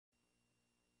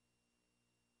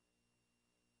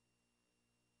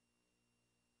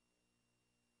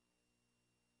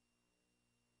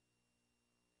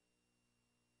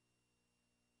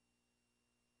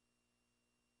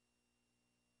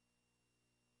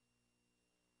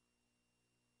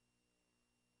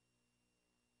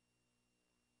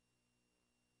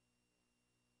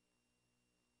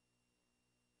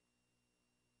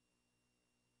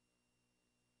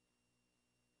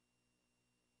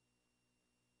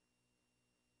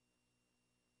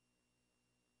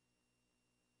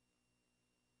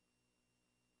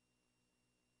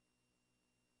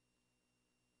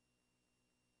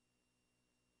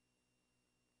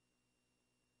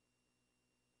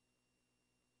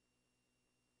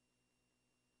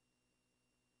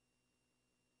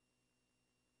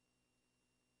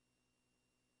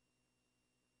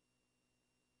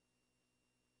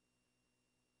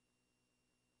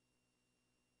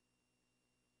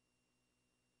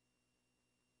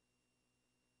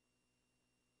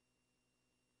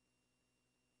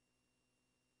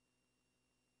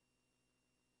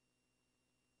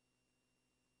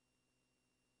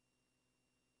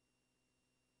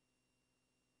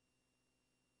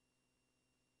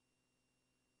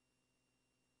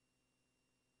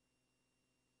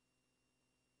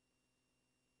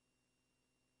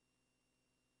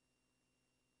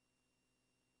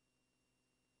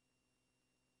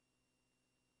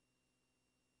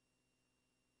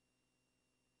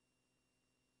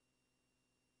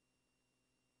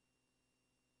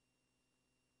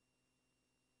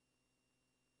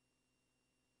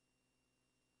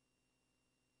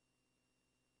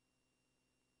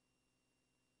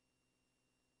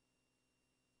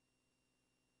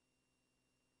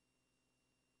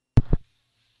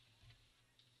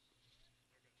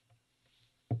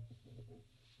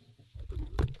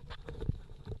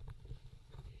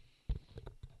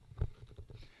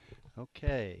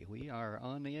Okay, we are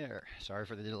on the air. Sorry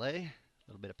for the delay. A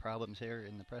little bit of problems here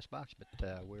in the press box,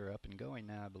 but we're up and going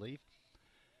now, I believe.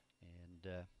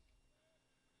 And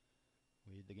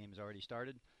the game has already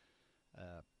started.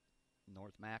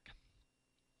 North Mac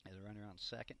is a runner on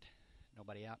second.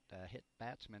 Nobody out. Hit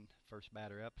batsman, first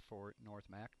batter up for North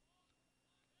Mac.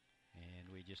 And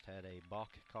we just had a balk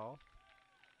call.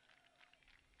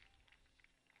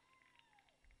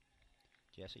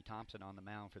 Jesse Thompson on the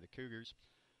mound for the Cougars.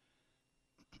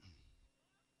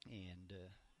 And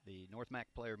the North Mac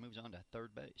player moves on to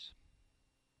third base.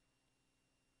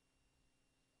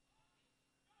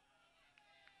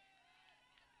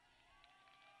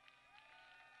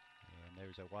 And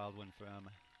there's a wild one from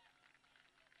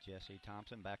Jesse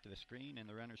Thompson. Back to the screen, and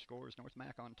the runner scores. North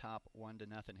Mac on top, 1-0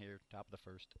 here, top of the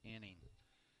first inning.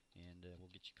 And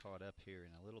we'll get you caught up here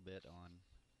in a little bit on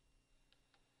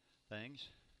things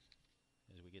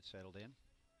as we get settled in.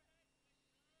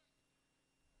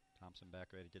 Thompson back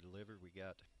ready to deliver. We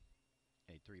got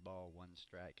a 3-ball,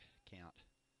 1-strike count.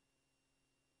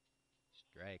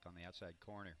 Strike on the outside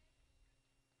corner.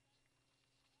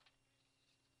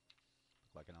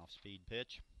 Looked like an off-speed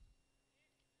pitch.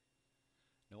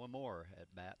 Noah Moore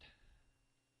at bat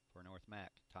for North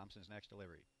Mac. Thompson's next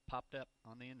delivery. Popped up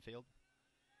on the infield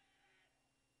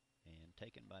and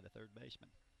taken by the third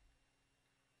baseman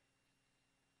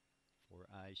for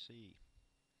IC.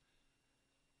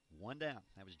 One down.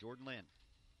 That was Jordan Lynn.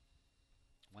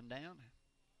 One down.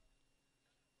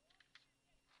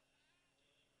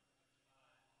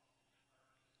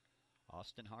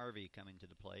 Austin Harvey coming to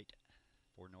the plate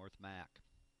for North Mac.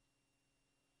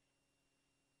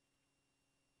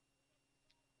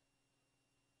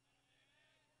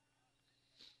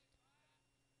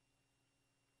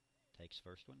 Takes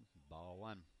first one. Ball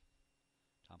one.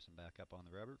 Thompson back up on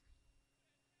the rubber.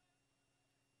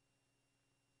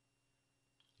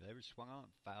 Delivery swung on,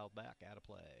 fouled back, out of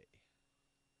play.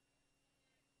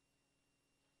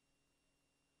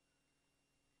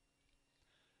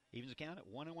 Evens the count at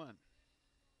 1-1.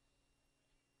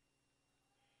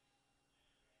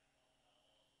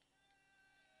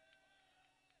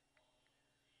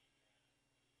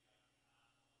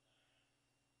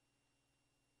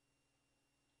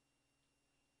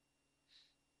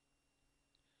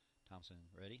 Thompson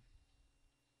ready.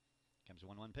 Comes a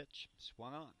 1-1 pitch.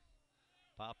 Swung on.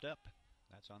 Popped up.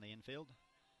 That's on the infield.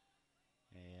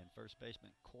 And first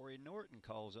baseman Corey Norton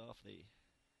calls off the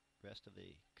rest of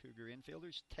the Cougar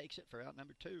infielders. Takes it for out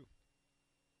number 2.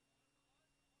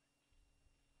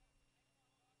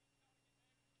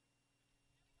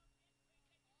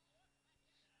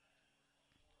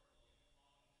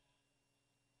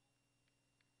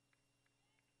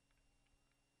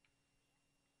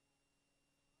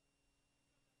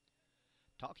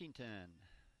 Talkington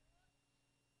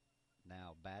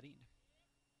now batting.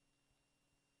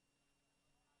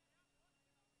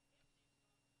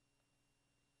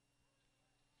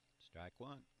 Strike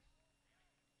one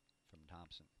from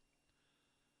Thompson.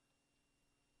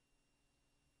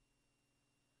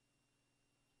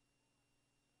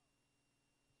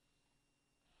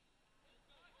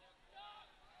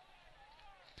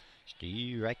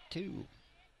 Strike two.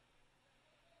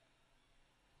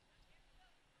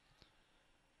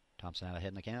 Thompson out ahead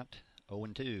in the count.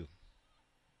 0-2.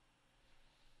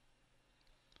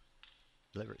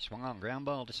 Delivery swung on, ground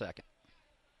ball to second.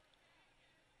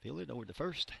 Fielded over to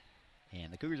first,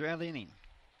 and the Cougars are out of the inning.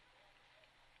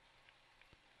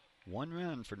 1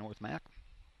 run for North Mac.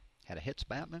 Had a hits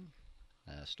batman,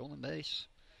 a stolen base,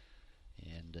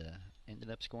 and ended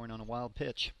up scoring on a wild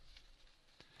pitch.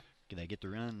 They get the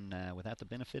run without the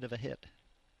benefit of a hit.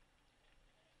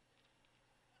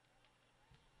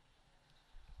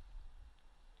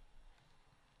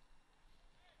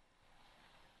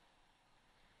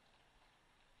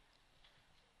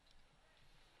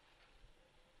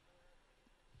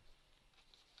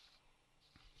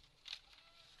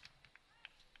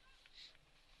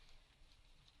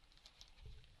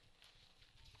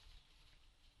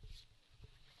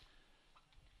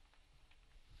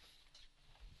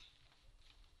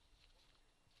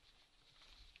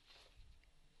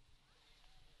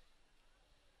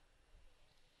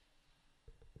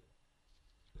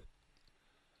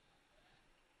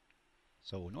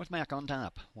 So North Mac on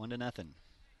top, 1-0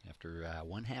 after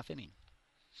 1/2 inning.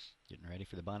 Getting ready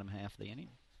for the bottom half of the inning.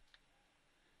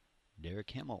 Derek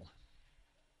Himmel,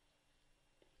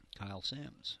 Kyle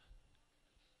Sims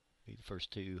be the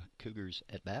first 2 Cougars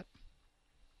at bat.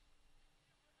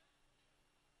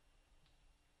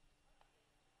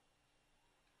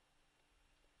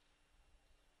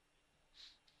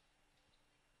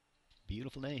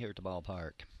 Beautiful day here at the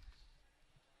ballpark.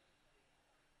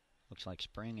 Looks like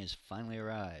spring has finally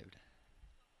arrived.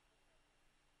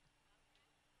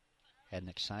 Had an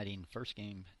exciting first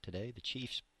game today. The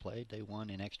Chiefs played. They won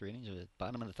in extra innings at the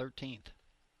bottom of the 13th.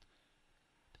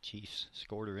 The Chiefs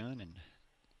scored a run and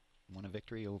won a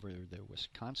victory over the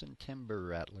Wisconsin Timber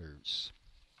Rattlers.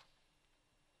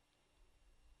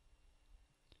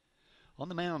 On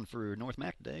the mound for North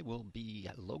Mac today will be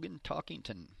Logan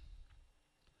Talkington.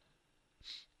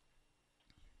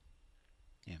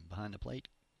 And behind the plate,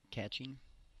 catching,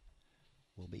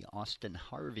 will be Austin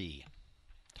Harvey.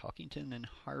 Talkington and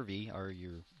Harvey are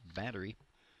your battery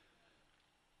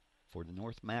for the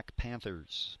North Mac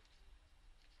Panthers.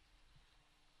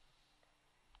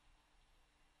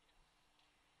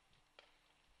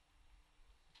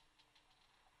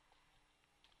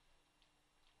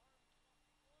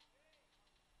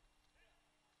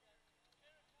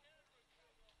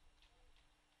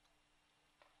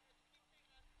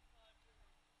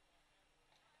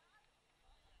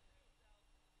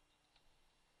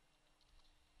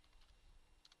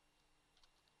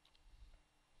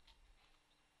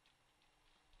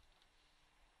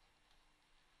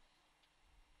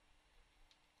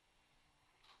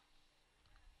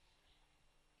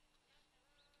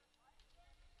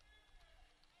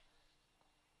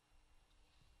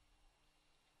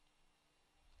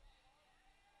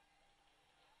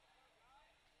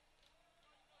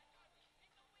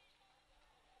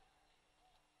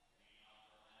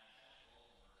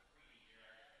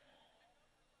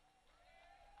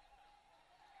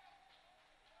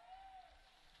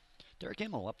 Derek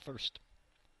Himmel up first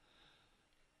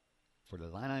for the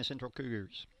Illini Central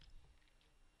Cougars.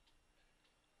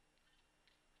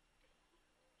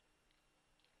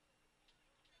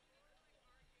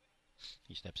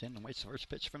 He steps in and waits the first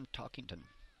pitch from Talkington.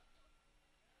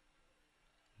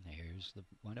 There's the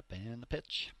windup and the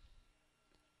pitch.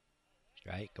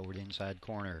 Strike over the inside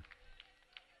corner.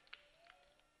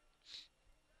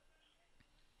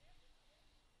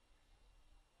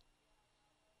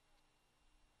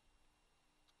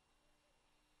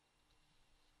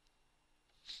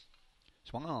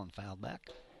 Swung on, fouled back.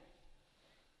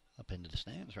 Up into the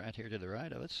stands, right here to the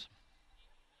right of us.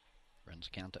 Runs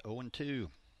count to 0-2.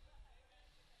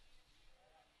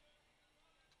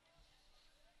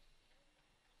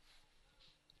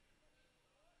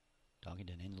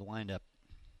 Talkington into the windup.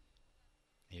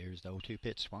 Here's the 0-2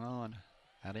 pitch, swung on.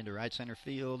 Out into right center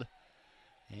field.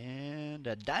 And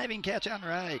a diving catch on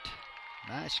right.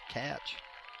 Nice catch.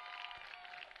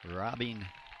 Robbing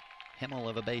Himmel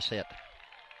of a base hit.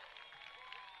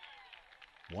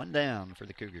 One down for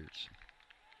the Cougars.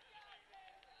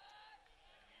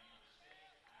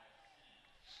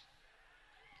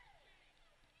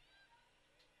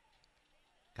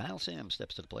 Kyle Sims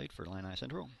steps to the plate for Illini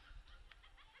Central.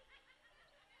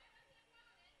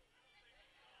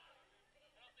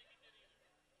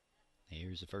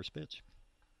 Here's the first pitch.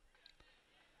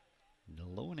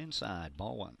 Low and inside,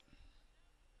 ball one.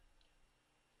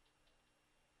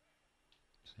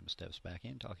 Sims steps back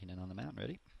in, Talkington on the mound,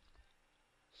 ready.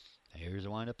 Here's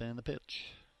the windup and the pitch.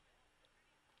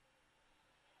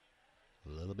 A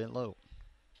little bit low.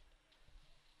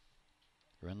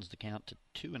 Runs the count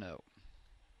to 2-0.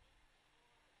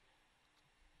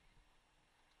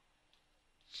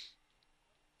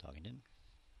 Talkington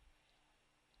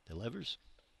delivers.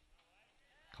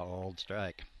 Called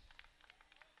strike.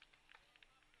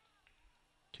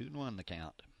 2-1 the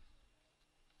count.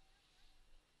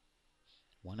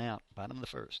 One out, bottom of the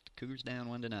first. Cougars down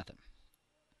 1-0.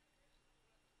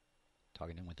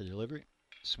 Talkington with the delivery.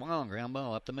 Swung on, ground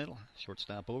ball up the middle.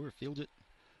 Shortstop over, fields it.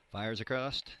 Fires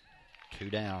across. 2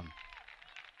 down.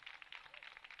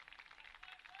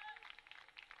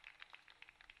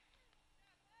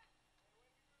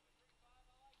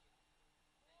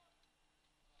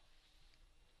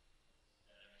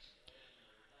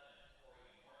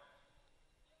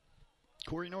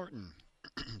 Corey Norton,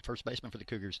 first baseman for the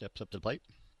Cougars, steps up to the plate.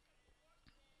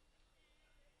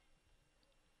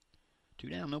 2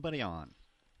 down, nobody on.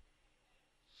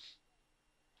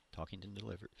 Talkington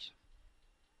delivers.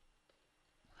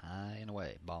 High and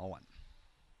away, ball one.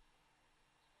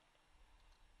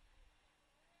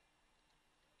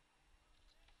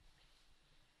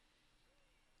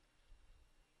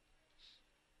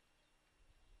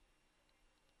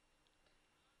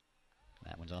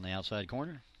 That one's on the outside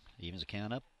corner. Evens the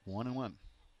count up, 1-1.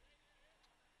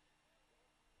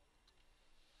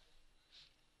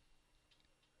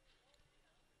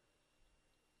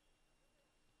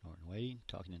 Norton waiting,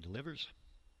 Talkington delivers.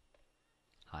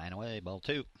 High and away, ball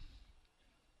 2.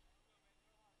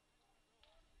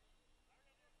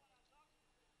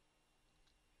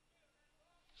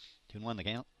 Two and 1 the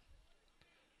count.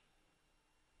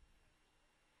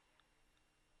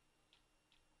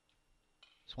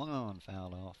 Swung on,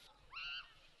 fouled off.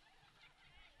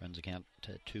 Runs the count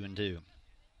to 2-2.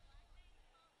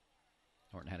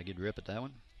 Norton had a good rip at that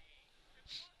one.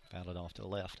 Fouled it off to the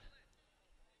left.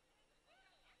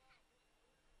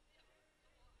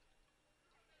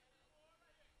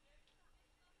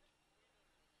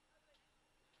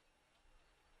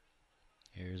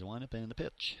 Here's one up in the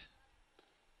pitch.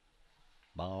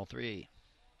 Ball 3.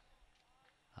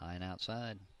 High and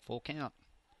outside. Full count.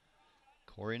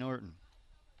 Corey Norton.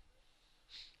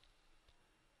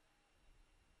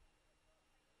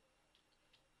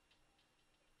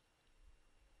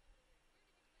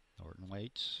 Norton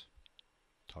waits.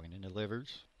 Talking and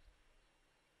delivers.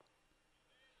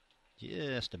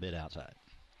 Just a bit outside.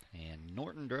 And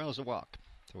Norton draws the walk.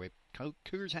 So we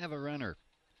Cougars have a runner.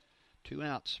 2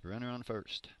 outs. Runner on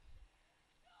first.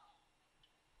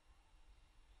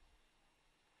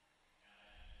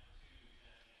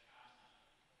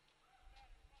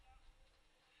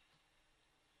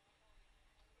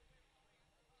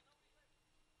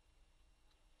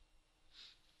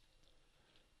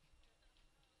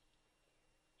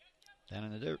 Down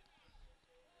in the dirt.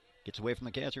 Gets away from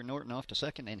the catcher. Norton off to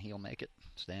second, and he'll make it.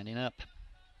 Standing up.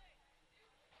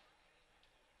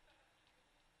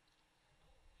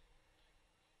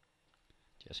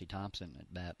 Jesse Thompson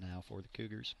at bat now for the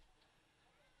Cougars.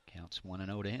 Counts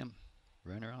 1-0 to him.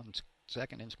 Runner on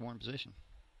second in scoring position.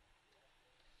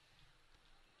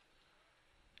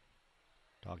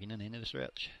 Talking and into the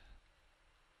stretch.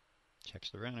 Checks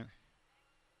the runner.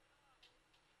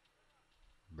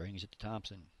 Brings it to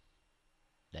Thompson.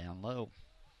 Down low.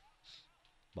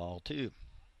 Ball 2.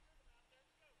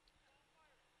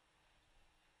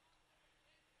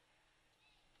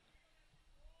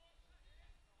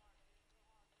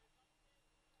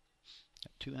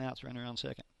 Got 2 outs, runner on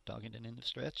second. Doggington in the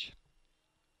stretch.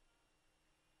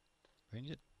 Brings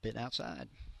it a bit outside.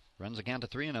 Runs the count to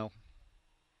 3-0.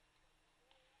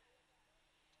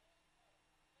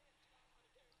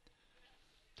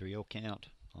 Three-0 count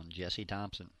on Jesse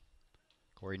Thompson.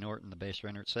 Corey Norton, the base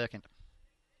runner at second.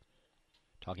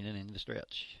 Talking it into the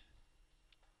stretch.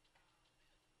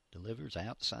 Delivers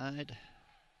outside.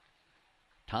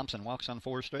 Thompson walks on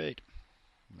 4 straight.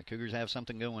 And the Cougars have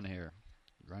something going here.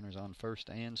 Runners on first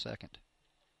and second.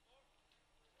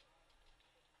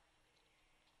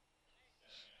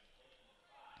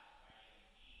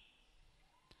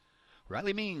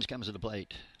 Riley Means comes to the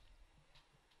plate.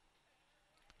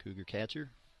 Cougar catcher.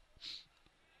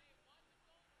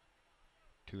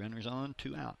 2 runners on,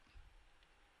 2 out.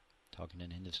 Talking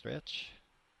it into the stretch.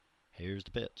 Here's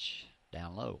the pitch.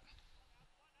 Down low.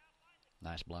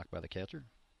 Nice block by the catcher.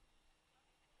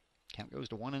 Count goes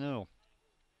to 1-0.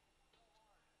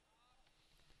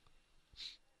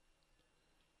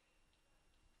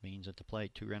 Means at the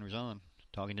plate. 2 runners on.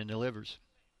 Talkington delivers.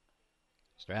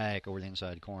 Strike over the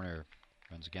inside corner.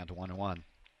 Runs the count to 1-1.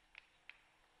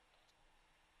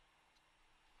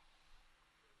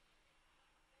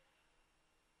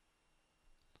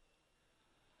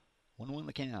 1-1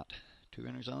 the count. 2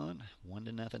 runners on.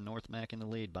 1-0 North Mac in the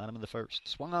lead. Bottom of the first.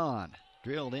 Swung on.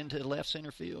 Drilled into left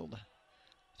center field.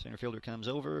 Center fielder comes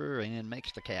over and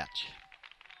makes the catch.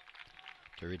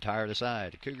 To retire the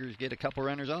side. The Cougars get a couple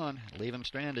runners on. Leave them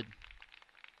stranded.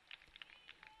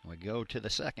 We go to the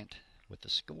second with the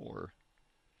score.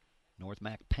 North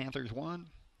Mac Panthers 1.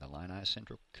 The Illini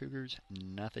Central Cougars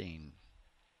 0.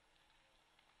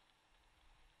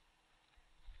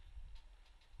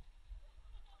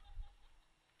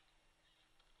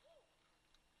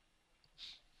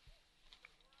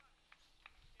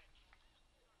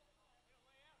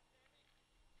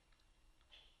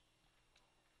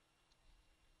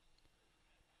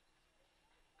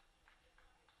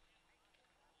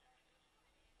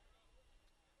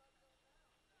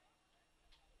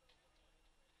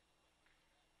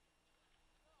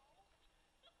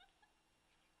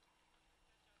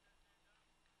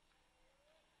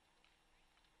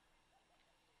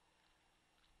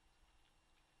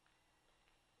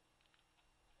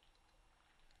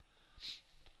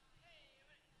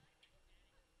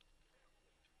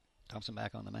 Thompson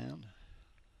back on the mound.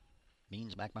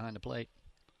 Means back behind the plate.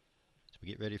 So we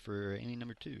get ready for inning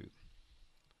number 2.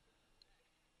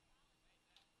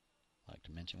 I'd like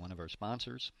to mention one of our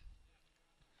sponsors.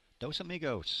 Dos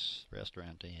Amigos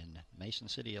restaurant in Mason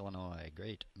City, Illinois.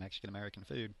 Great Mexican-American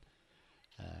food.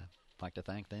 I'd like to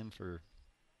thank them for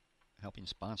helping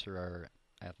sponsor our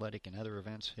athletic and other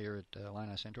events here at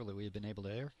Illini Central that we've been able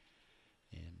to air.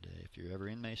 And if you're ever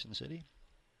in Mason City,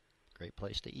 great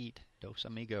place to eat. Dos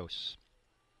Amigos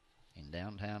in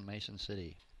downtown Mason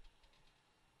City.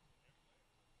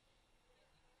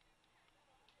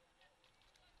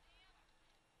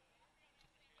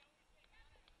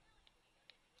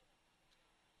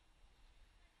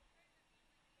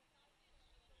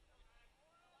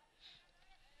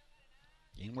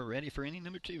 And we're ready for inning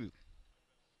number 2.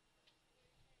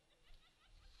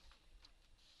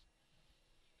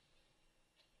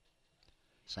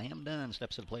 Sam Dunn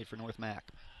steps to the plate for North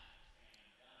Mac.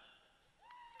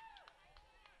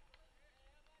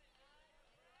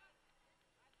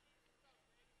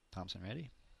 Thompson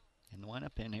ready. In the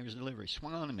windup, and here's the delivery.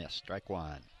 Swung on and missed. Strike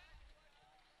 1.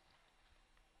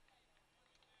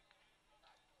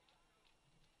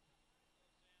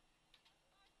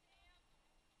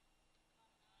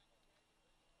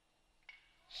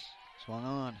 Swung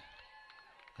on.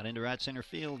 Out into right center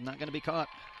field. Not going to be caught.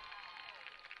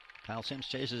 Kyle Sims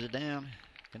chases it down.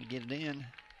 Going to get it in.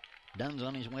 Dunn's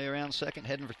on his way around second,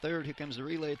 heading for third. Here comes the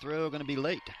relay throw. Going to be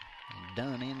late. And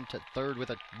Dunn into third with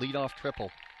a leadoff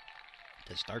triple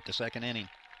to start the second inning.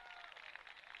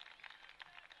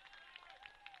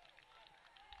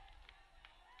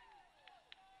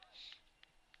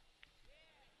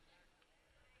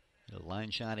 A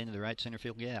line shot into the right center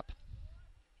field gap.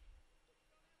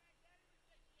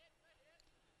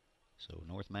 So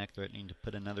North Mac threatening to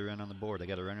put another run on the board. They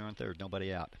got a runner on third,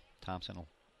 nobody out. Thompson will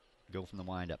go from the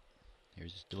windup.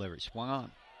 Here's his delivery. Swung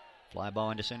on. Fly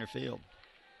ball into center field.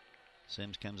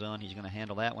 Sims comes on. He's going to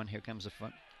handle that one. Here comes the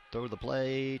front throw to the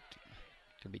plate.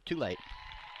 Going to be too late.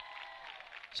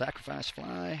 Sacrifice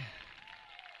fly.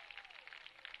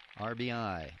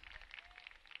 RBI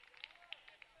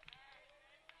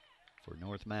for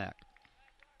North Mac.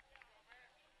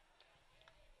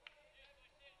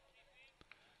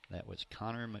 That was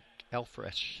Connor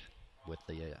McElfresh with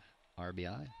the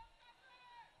RBI.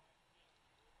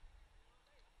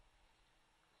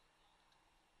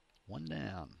 One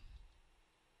down.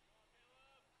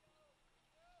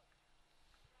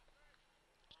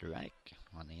 Strike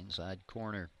on the inside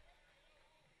corner.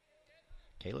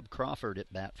 Caleb Crawford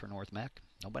at bat for North Mac.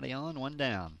 Nobody on, one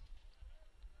down.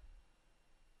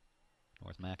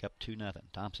 North Mac up 2-0.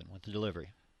 Thompson with the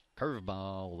delivery.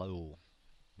 Curveball low.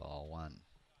 Ball 1.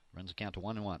 Runs the count to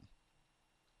 1-1.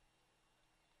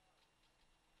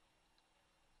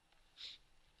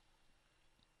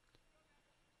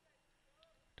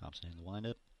 Thompson in the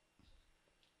windup.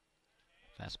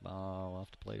 Fastball off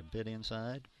the plate a bit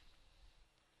inside.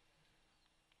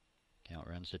 Count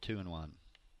runs to 2-1.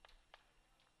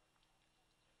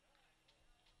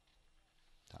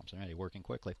 Thompson ready, working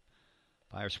quickly.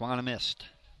 Fire swung and missed.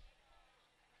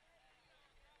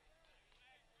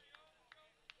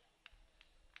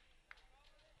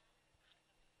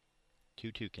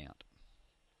 Two count.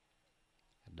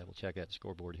 I'll double check that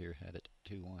scoreboard here. Had it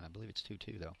 2-1. I believe it's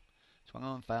 2-2 though. Swung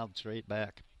on, fouled straight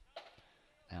back.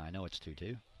 Now I know it's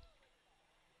 2-2.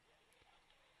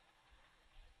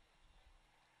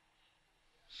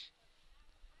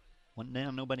 One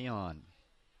down, nobody on.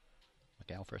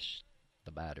 McAlfresh,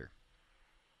 the batter.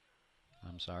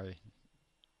 I'm sorry.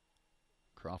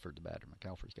 Crawford, the batter.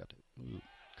 McAlfresh got the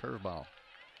curveball.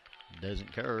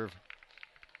 Doesn't curve.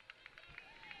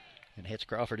 And hits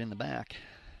Crawford in the back.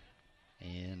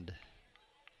 And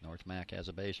North Mac has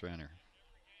a base runner.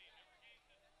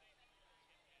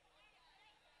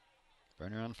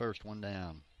 Runner on first, one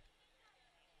down.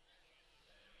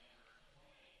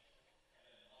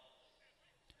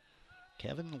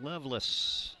 Kevin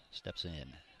Lovelace steps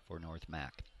in for North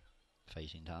Mac.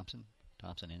 Facing Thompson.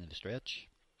 Thompson into the stretch.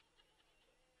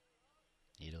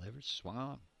 He delivers. Swung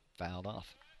on. Fouled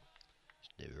off.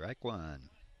 Strike 1.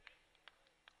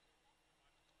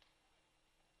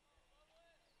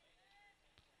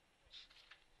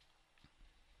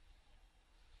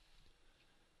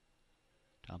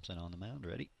 Thompson on the mound,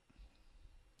 ready.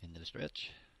 Into the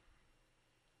stretch.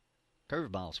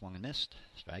 Curveball swung and missed.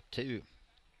 Strike 2.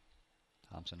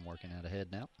 Thompson working out ahead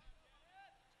now.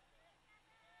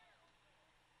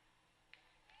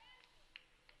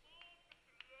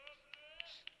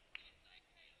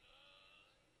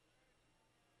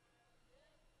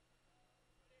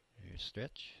 Here's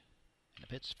stretch. And the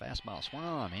pitch, fastball swung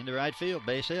on into right field,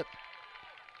 base hit.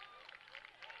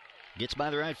 Gets by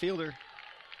the right fielder.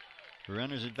 The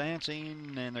runner's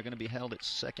advancing, and they're going to be held at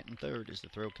second and third as the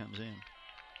throw comes in.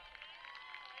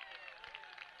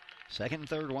 Second and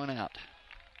third, one out.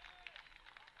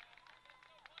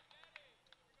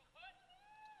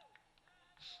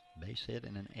 Base hit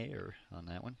and an error on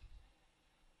that one.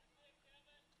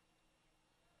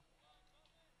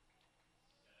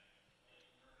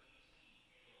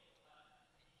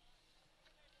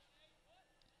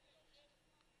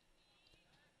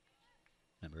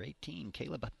 Number 18,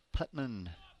 Caleb Putman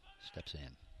steps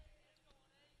in.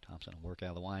 Thompson will work out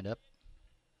of the windup.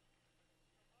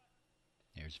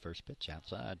 Here's the first pitch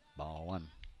outside. Ball 1.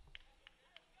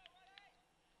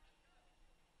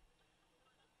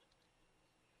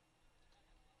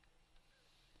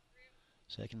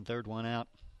 Second, third one out.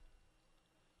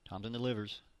 Thompson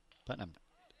delivers. Putnam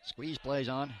squeeze plays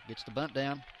on. Gets the bunt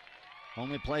down.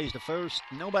 Only plays to first.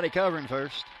 Nobody covering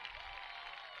first.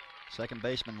 Second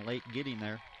baseman late getting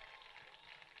there.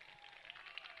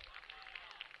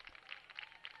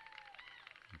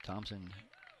 And Thompson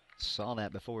saw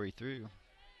that before he threw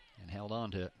and held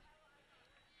on to it.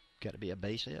 Got to be a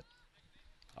base hit.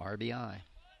 RBI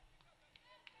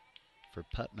for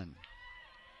Putnam.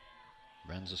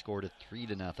 Runs the score to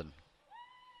 3-0.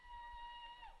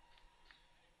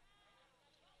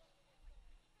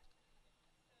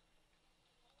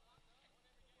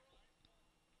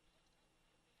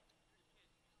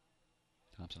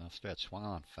 Thompson off stretch, swung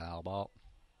on, foul ball.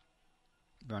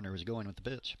 Runner was going with the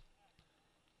pitch.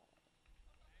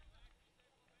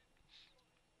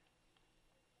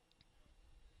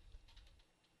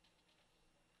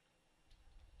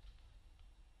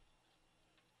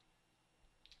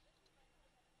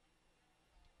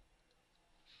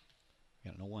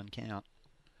 Got a 0-1 count.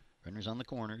 Runners on the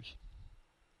corners.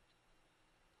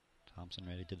 Thompson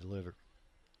ready to deliver.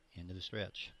 Into the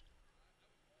stretch.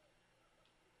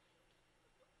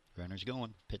 Runner's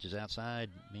going. Pitches outside.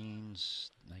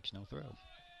 Means makes no throw.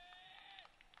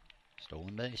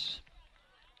 Stolen base.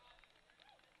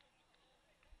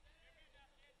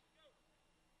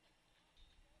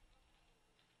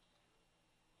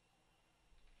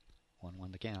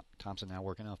 One the count. Thompson now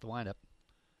working off the windup.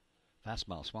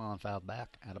 Fastball swung on, fouled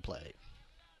back, out of play.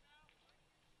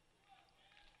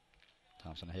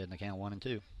 Thompson ahead in the count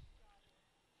 1-2.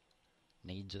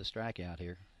 Needs a strikeout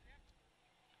here.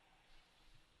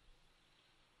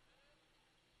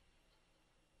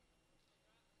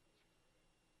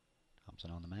 Thompson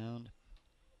on the mound.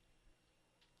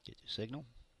 Get your signal.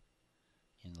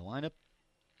 In the windup.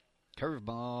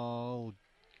 Curveball.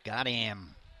 Got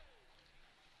him.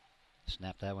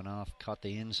 Snapped that one off. Caught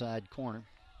the inside corner.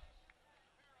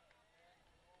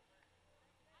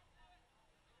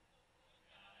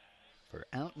 For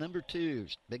out number 2.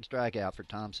 Big strikeout for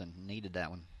Thompson. Needed that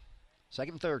one.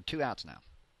 Second and third, 2 outs now.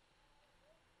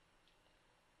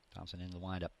 Thompson in the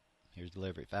windup. Here's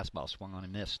delivery. Fastball swung on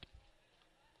and missed.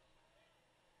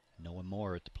 No one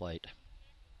more at the plate.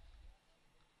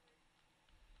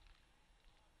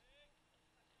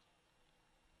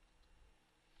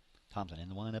 Thompson in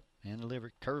the windup and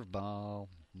delivery. Curveball.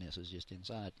 Misses just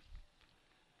inside.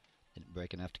 Didn't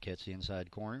break enough to catch the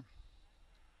inside corner.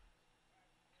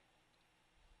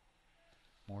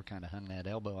 Moore kind of hung that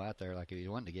elbow out there like he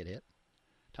wanted to get hit.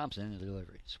 Thompson in the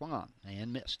delivery. Swung on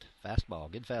and missed. Fastball.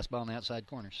 Good fastball on the outside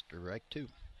corner. Strike 2.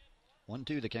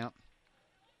 1-2 the count.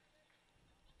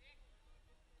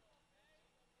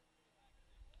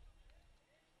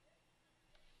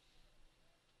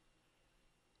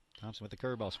 Thompson with the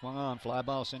curveball. Swung on. Fly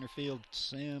ball center field.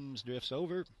 Sims drifts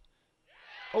over.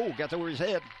 Oh, got over his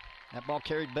head. That ball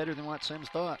carried better than what Sims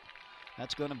thought.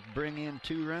 That's going to bring in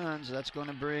 2 runs. That's going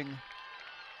to bring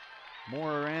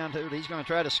Moore around. He's going to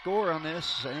try to score on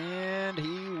this, and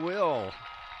he will.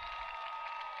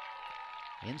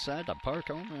 Inside the park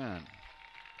home run.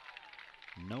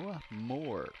 Noah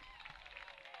Moore.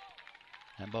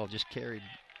 That ball just carried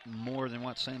more than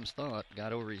what Sims thought.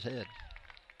 Got over his head.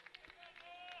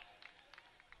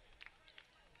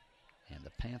 And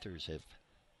the Panthers have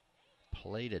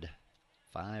plated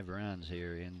 5 runs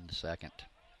here in the second.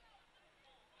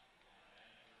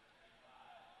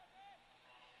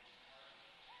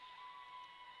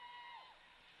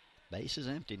 Base is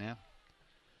empty now.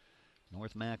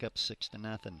 North Mac up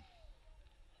 6-0.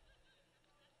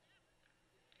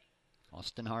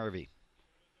 Austin Harvey.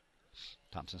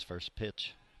 Thompson's first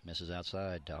pitch misses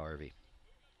outside to Harvey.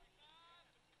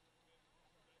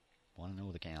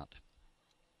 1-0 the count.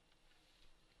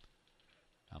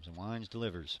 Thompson winds,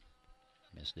 delivers.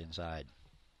 Missed inside.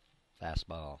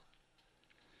 Fastball.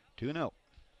 2-0.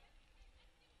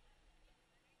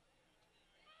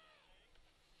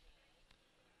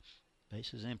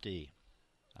 Base is empty.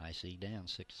 IC down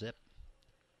 6-zip.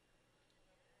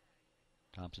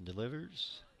 Thompson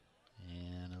delivers.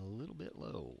 And a little bit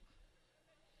low.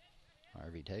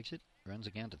 Harvey takes it. Runs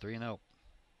the count to 3-0.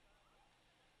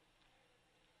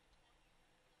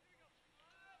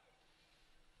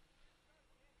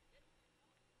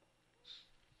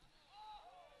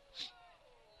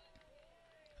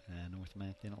 North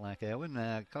Mac didn't like that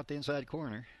one. Caught the inside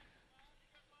corner.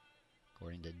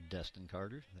 According to Dustin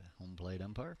Carter, the home plate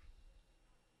umpire.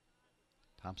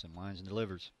 Thompson winds and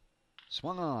delivers.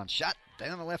 Swung on. Shot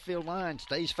down the left field line.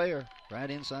 Stays fair. Right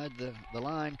inside the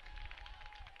line.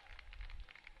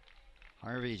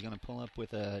 Harvey's going to pull up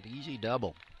with an easy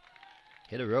double.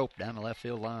 Hit a rope down the left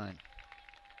field line.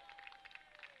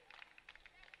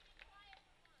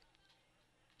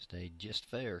 Stayed just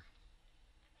fair.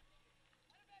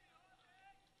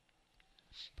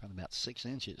 Probably about 6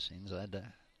 inches inside the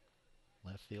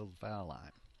left field foul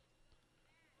line.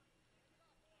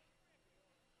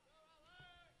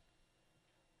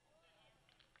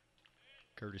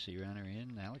 Courtesy runner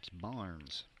in, Alex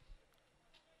Barnes.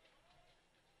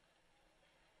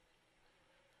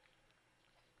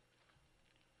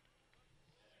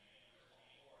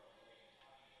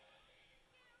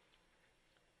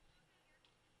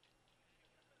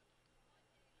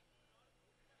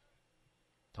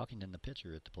 Talkington, the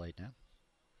pitcher, at the plate now.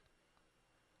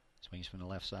 Swings from the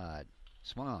left side.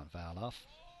 Swung on, fouled off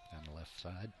on the left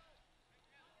side.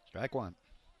 Strike one.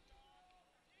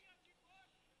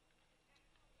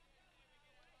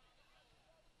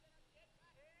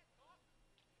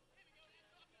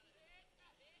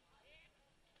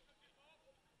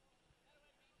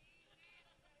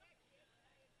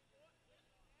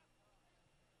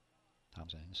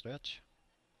 Thompson in the stretch.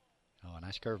 Oh, a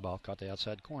nice curveball. Caught the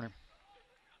outside corner.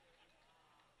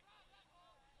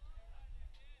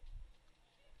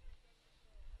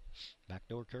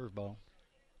 Backdoor curveball.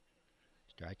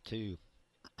 Strike two.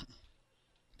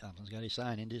 Thompson's got his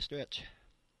sign into the stretch.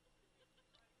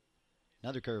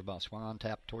 Another curveball. Swung on,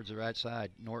 tap towards the right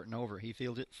side. Norton over. He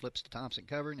fields it, flips to Thompson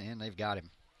covering, and they've got him.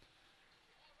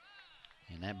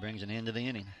 And that brings an end to the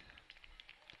inning.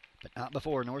 But not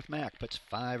before North Mac puts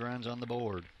 5 runs on the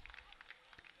board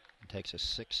and takes a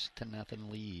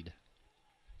 6-0 lead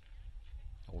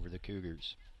over the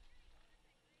Cougars.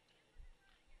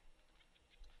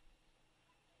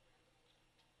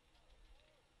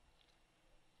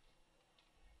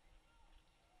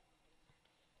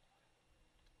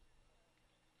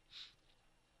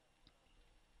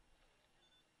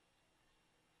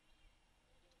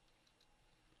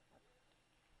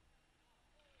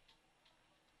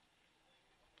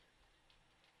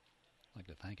 I'd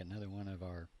like to thank another one of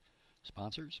our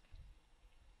sponsors,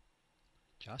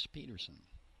 Josh Peterson,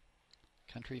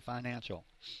 Country Financial,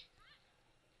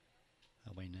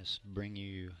 helping us bring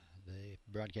you the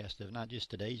broadcast of not just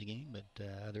today's game, but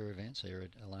other events there at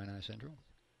Illini Central.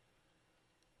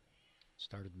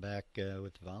 Started back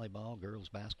with volleyball, girls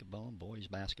basketball, and boys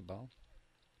basketball.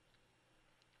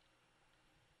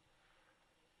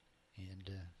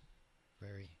 And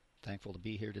very thankful to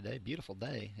be here today. Beautiful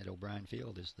day at O'Brien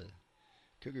Field as the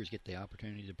Cougars get the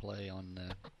opportunity to play on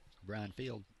O'Brien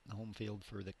Field, the home field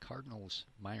for the Cardinals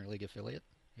minor league affiliate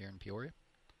here in Peoria.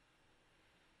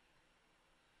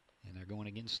 And they're going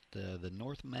against the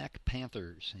North Mac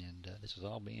Panthers. And this is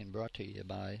all being brought to you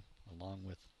by, along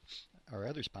with our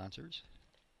other sponsors,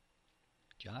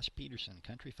 Josh Peterson,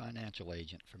 Country Financial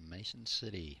Agent from Mason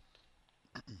City.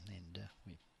 And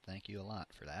we thank you a lot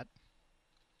for that.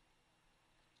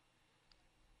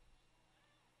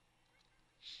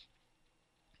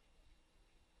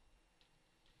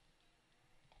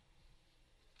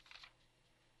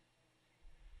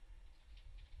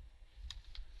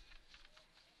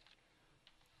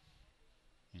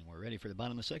 And we're ready for the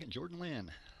bottom of the second. Jordan Lynn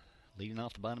leading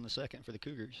off the bottom of the second for the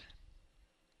Cougars.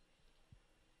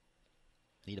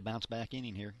 Need a bounce back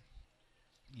inning here.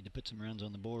 Need to put some runs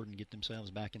on the board and get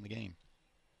themselves back in the game.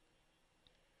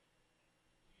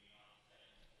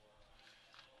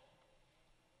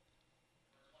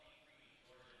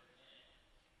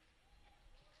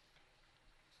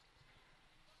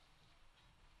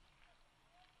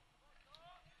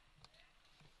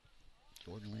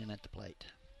 Jordan Lynn at the plate.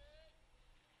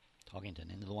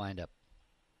 Talkington into the windup.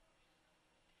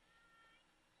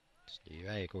 Steve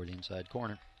Ayek over the inside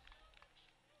corner.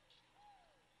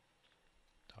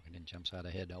 Talkington jumps out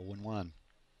ahead, 0-1. Comes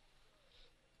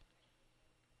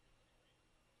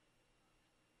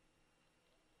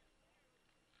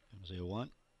the 0-1.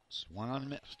 Swung on and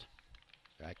missed.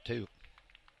 Strike two.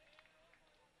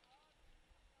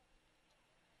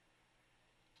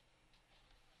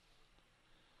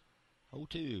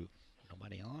 Oh-2.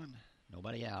 Nobody on,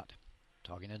 nobody out.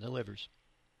 Talkington delivers.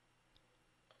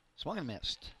 Swung and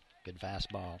missed. Good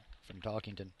fastball from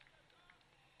Talkington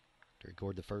to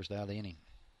record the first out of the inning.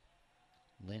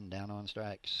 Lynn down on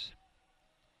strikes.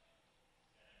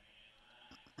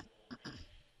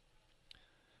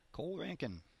 Cole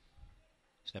Rankin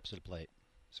steps to the plate.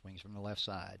 Swings from the left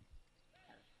side.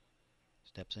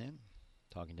 Steps in.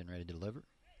 Talkington ready to deliver.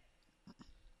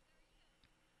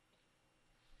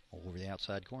 Over the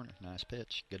outside corner. Nice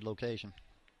pitch. Good location.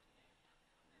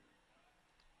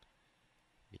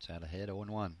 Gets out ahead,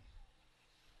 0-1.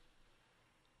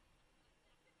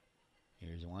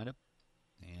 Here's the windup.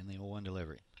 And the 0-1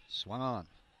 delivery. Swung on.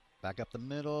 Back up the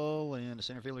middle, and the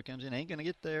center fielder comes in. Ain't going to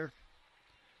get there.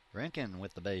 Rankin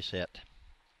with the base hit.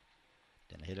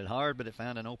 Then a Hit it hard, but it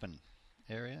found an open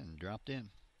area and dropped in.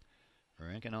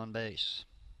 Rankin on base.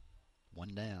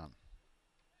 One down.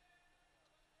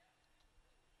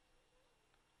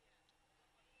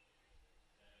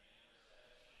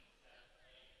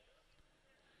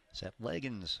 Seth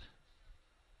Leggins,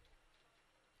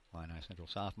 Illini Central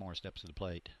sophomore, steps to the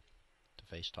plate to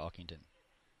face Talkington.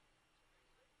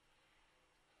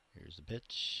 Here's the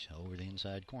pitch over the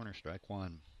inside corner, strike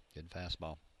one. Good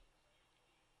fastball.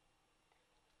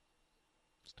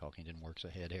 As Talkington works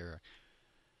ahead here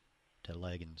to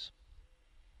Leggins.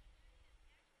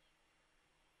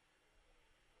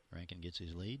 Rankin gets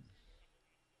his lead.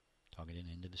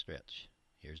 Talkington into the stretch.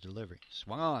 Here's delivery.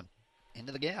 Swung on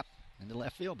into the gap. Into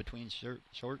left field between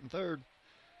short and third.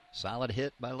 Solid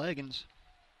hit by Leggins.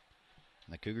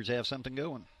 And the Cougars have something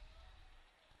going.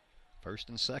 First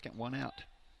and second, one out.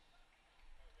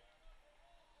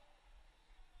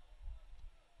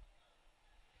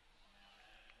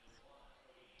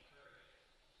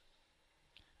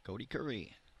 Cody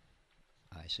Curry,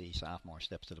 IC sophomore,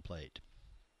 steps to the plate.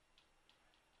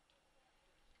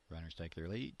 Runners take their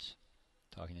leads.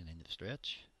 Talkington into the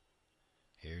stretch.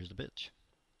 Here's the pitch.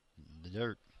 The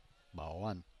dirt. Ball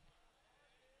one.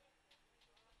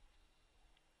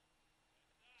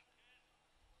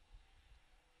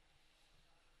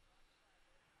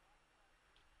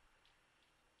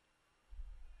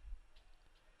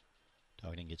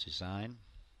 Talkington gets his sign.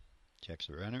 Checks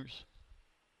the runners.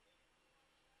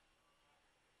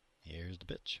 Here's the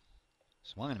pitch.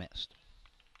 Swung and missed.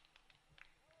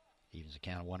 Evens the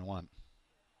count of 1-1.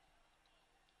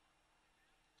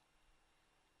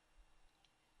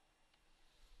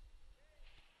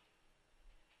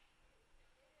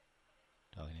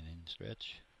 Talkington in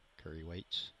stretch. Curry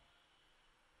waits.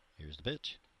 Here's the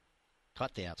pitch.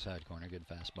 Caught the outside corner. Good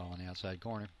fastball on the outside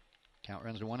corner. Count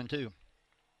runs to 1-2.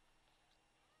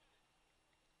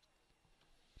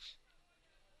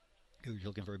 Cougars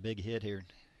looking for a big hit here.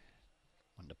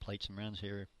 Wanted to plate some runs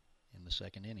here in the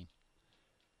second inning.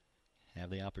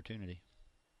 Have the opportunity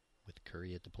with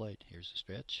Curry at the plate. Here's the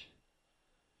stretch.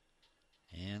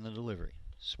 And the delivery.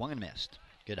 Swung and missed.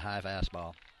 Good high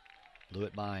fastball. Blew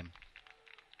it by him.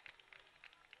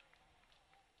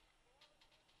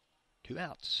 2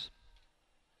 outs.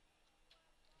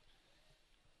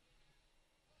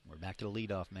 We're back to the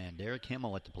leadoff man, Derek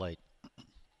Himmel at the plate.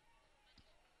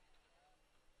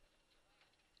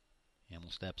 Himmel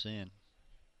steps in.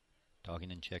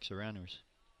 Talkington checks the runners.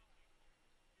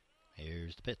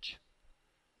 Here's the pitch.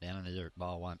 Down in the dirt,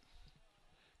 ball one.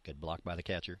 Good block by the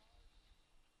catcher.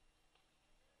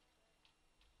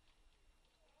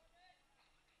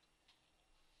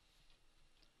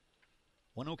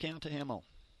 1-0 count to Himmel.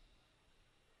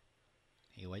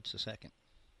 He waits a second.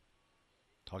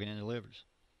 Talkington delivers.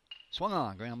 Swung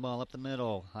on, ground ball up the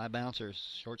middle. High bouncer,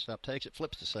 shortstop takes it,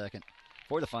 flips to second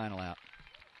for the final out.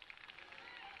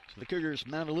 So the Cougars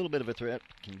mount a little bit of a threat,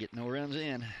 can get no runs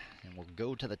in, and will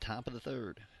go to the top of the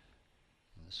third.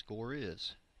 And the score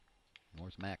is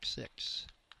North Mac 6.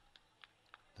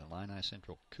 The Illini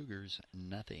Central Cougars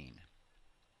nothing.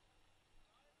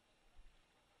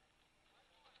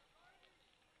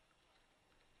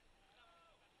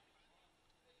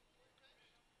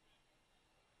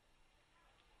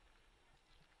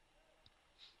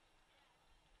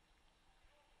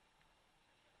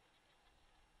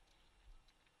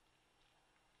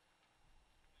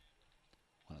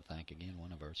 I want to thank again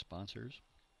one of our sponsors,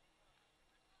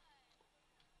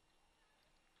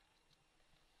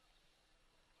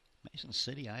 Mason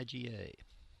City IGA,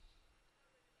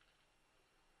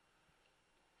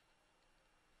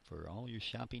 for all your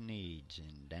shopping needs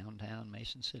in downtown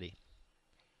Mason City.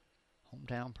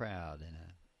 Hometown proud and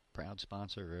a proud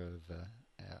sponsor of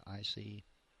IC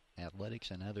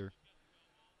athletics and other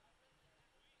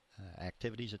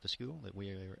activities at the school that we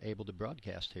are able to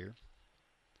broadcast here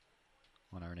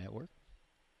on our network,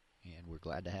 and we're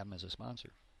glad to have them as a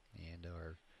sponsor, and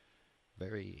are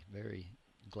very, very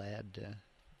glad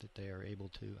that they are able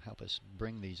to help us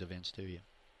bring these events to you.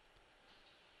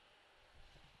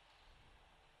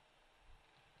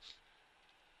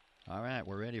 All right,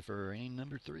 we're ready for inning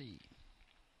number 3.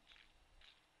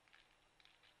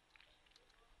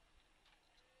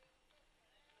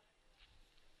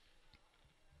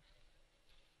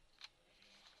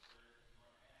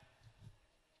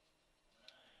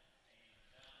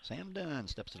 Sam Dunn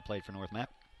steps to the plate for North Mac.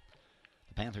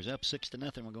 The Panthers up 6-0.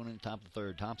 We're going into the top of the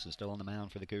third. Thompson still on the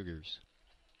mound for the Cougars.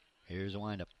 Here's a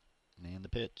windup. And the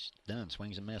pitch. Dunn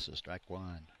swings and misses. Strike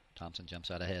one. Thompson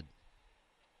jumps out ahead.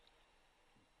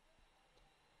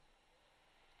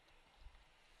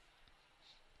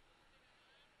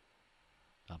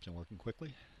 Thompson working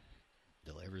quickly.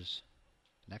 Delivers.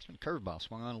 Next one, curveball.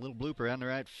 Swung on a little blooper out in the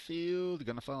right field.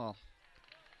 Going to fall.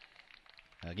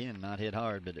 Again, not hit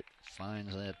hard, but it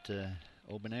finds that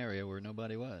open area where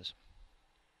nobody was.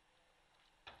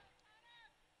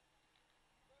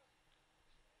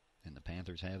 And the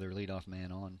Panthers have their leadoff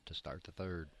man on to start the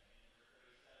third.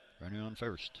 Runner on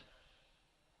first.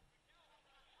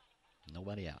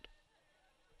 Nobody out.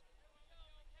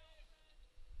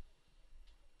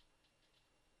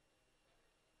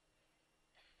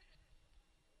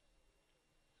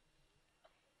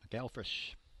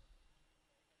 McElfresh.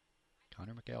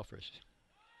 Connor McElfresh.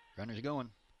 Runner's going.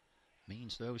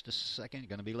 Means throws to second.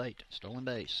 Going to be late. Stolen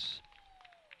base.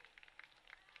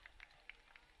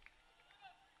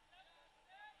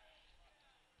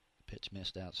 Pitch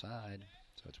missed outside.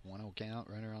 So it's 1-0 count.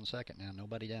 Runner on second now.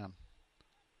 Nobody down.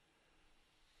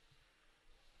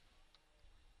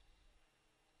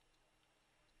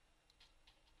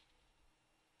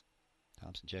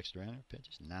 Thompson checks the runner.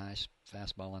 Pitches. Nice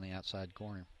fastball on the outside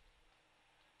corner.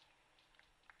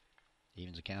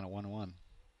 Evens the count at 1-1.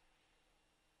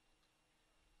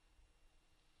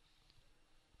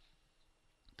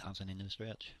 Thompson into the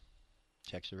stretch.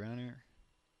 Checks the runner.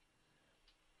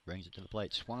 Brings it to the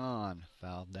plate. Swan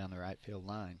fouled down the right field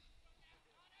line.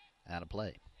 Out of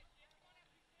play.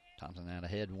 Thompson out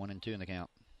ahead, 1-2 in the count.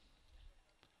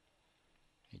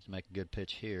 Needs to make a good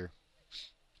pitch here.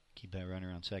 Keep that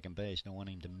runner on second base. Don't want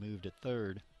him to move to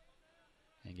third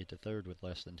and get to third with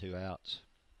less than 2 outs.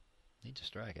 Needs a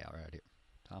strikeout right here.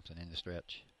 Thompson in the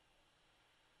stretch.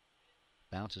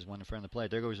 Bounces one in front of the plate.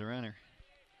 There goes the runner.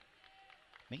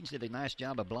 Means did a nice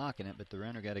job of blocking it, but the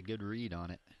runner got a good read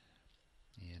on it.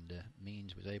 And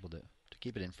Means was able to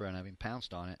keep it in front of him,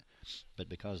 pounced on it. But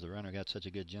because the runner got such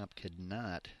a good jump, could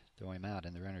not throw him out.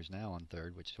 And the runner's now on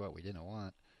third, which is what we didn't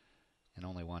want. And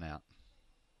only 1 out.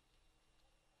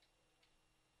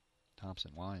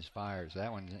 Thompson winds, fires.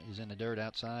 That one is in the dirt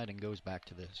outside and goes back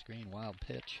to the screen. Wild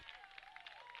pitch.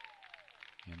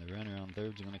 And the runner on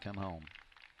third is going to come home.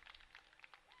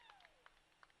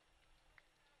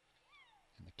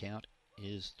 And the count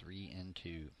is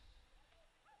 3-2.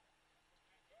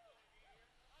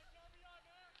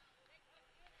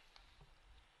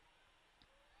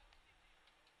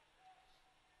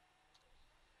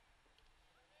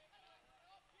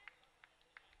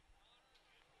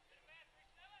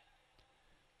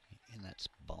 And that's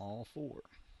ball 4.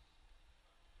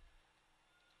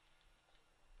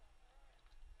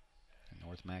 And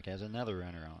North Mac has another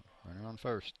runner on. Runner on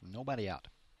first. Nobody out.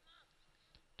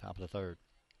 Top of the third.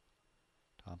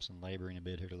 Thompson laboring a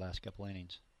bit here the last couple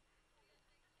innings.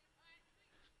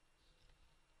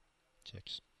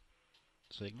 Checks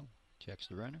signal. Checks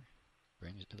the runner.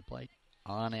 Brings it to the plate.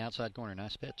 On the outside corner.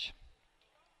 Nice pitch.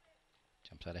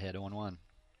 Jumps out ahead 0-1.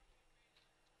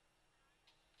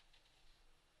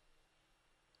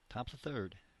 Top of the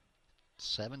third.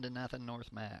 7-0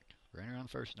 North Mac. Runner on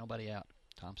first. Nobody out.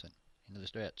 Thompson into the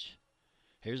stretch.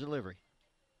 Here's the delivery.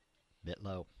 Bit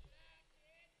low.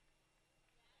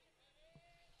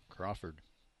 Crawford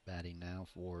batting now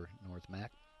for North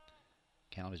Mac.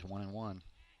 Count is 1-1.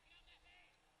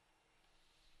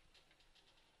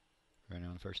 Runner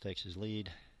on first takes his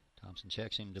lead. Thompson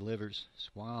checks him, delivers.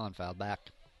 Swan fouled back.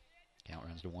 Count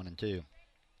runs to 1-2.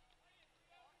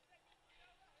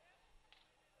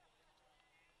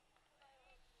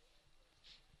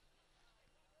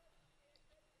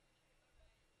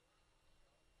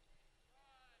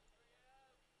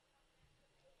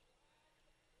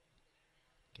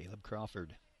 Caleb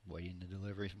Crawford waiting the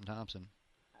delivery from Thompson.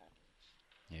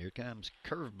 Here comes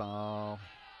curveball.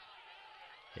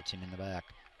 Hits him in the back.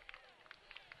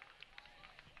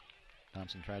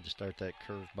 Thompson tried to start that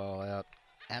curveball out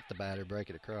at the batter, break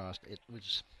it across. It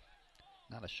was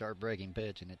not a sharp breaking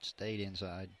pitch, and it stayed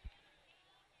inside.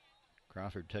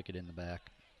 Crawford took it in the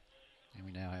back. And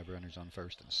we now have runners on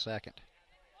first and second.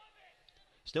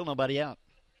 Still nobody out.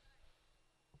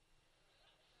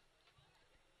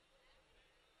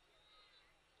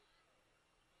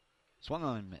 Swung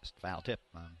on and missed. Foul tip.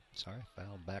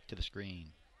 Fouled back to the screen.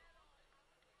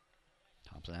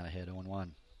 Thompson out ahead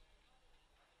 0-1.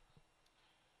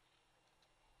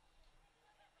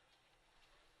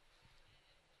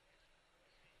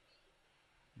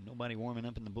 Nobody warming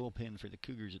up in the bullpen for the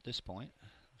Cougars at this point.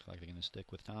 Looks like they're going to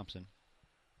stick with Thompson.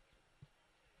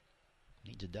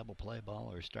 Needs a double play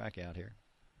ball or a strikeout here.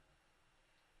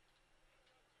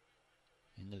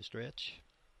 Into the stretch.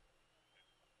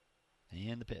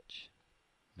 And the pitch.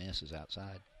 Misses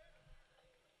outside.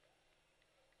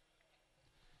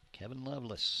 Kevin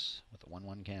Lovelace with a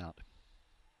 1-1 count.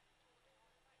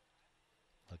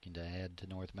 Looking to add to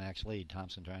North Mac's lead.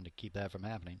 Thompson trying to keep that from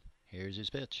happening. Here's his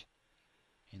pitch.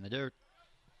 In the dirt.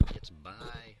 Gets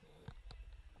by.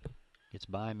 Gets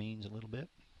by means a little bit.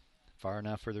 Far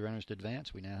enough for the runners to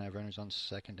advance. We now have runners on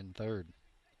second and third.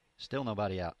 Still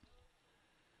nobody out.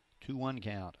 2-1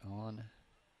 count on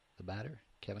the batter,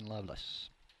 Kevin Lovelace.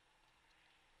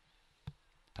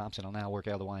 Thompson will now work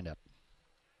out of the windup.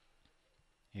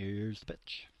 Here's the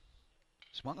pitch.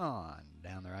 Swung on.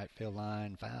 Down the right field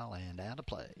line. Foul and out of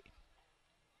play.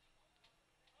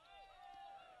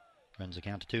 Runs the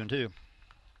count to 2-2.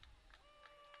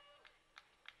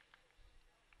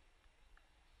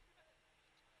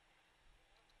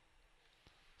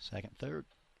 Second, third.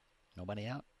 Nobody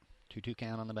out. 2-2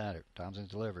 count on the batter. Thompson's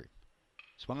delivery.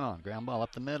 Swung on. Ground ball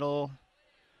up the middle.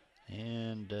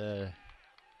 And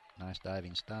nice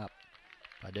diving stop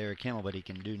by Derek Kimmel, but he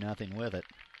can do nothing with it.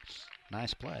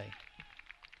 Nice play.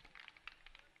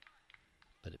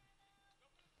 But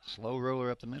slow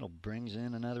roller up the middle brings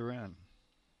in another run.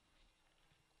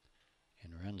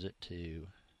 And runs it to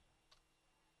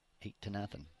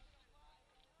 8-0.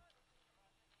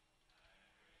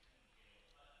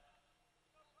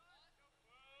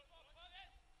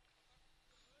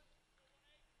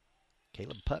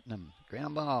 Caleb Putnam,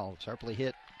 ground ball, sharply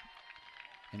hit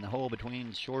in the hole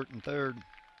between short and third.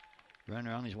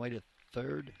 Runner on his way to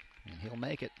third, and he'll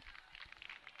make it.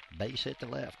 Base hit to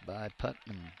left by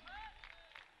Putnam.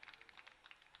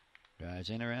 Drives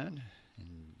in a run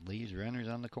and leaves runners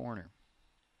on the corner.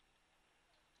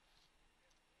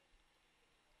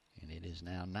 And it is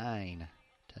now 9-0.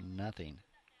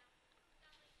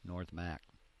 North Mac.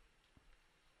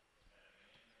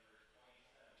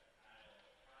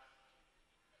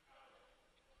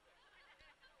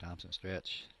 Thompson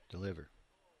stretch, deliver.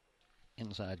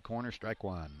 Inside corner, strike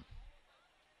one.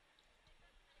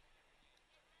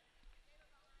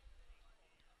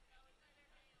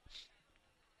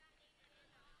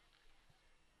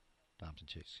 Thompson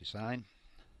checks his sign.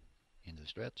 Into the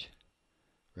stretch.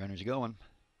 Runner's going.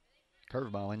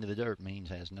 Curveball into the dirt means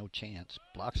has no chance.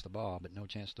 Blocks the ball, but no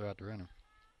chance to throw out the runner.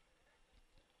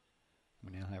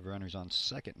 We now have runners on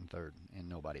second and third and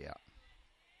nobody out.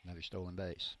 Another stolen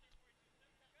base.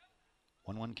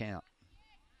 1-1 count.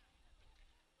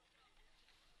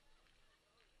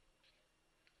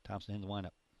 Thompson in the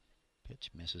windup.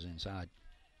 Pitch misses inside.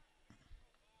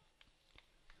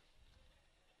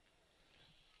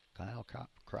 Kyle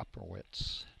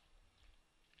Kropowitz.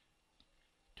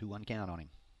 2-1 count on him.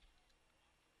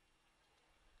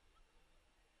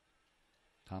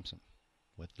 Thompson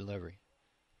with delivery.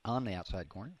 On the outside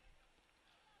corner.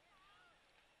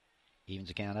 Evens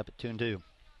the count up at 2-2.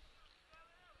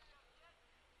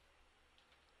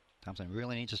 Thompson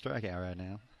really needs a strikeout right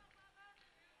now.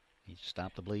 Needs to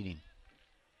stop the bleeding.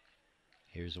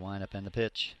 Here's the windup and the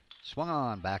pitch. Swung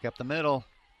on, back up the middle.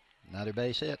 Another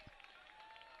base hit.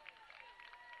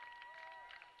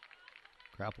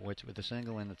 Kropowitz with the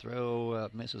single, and the throw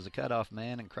misses the cutoff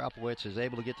man, and Kropowitz is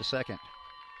able to get to second.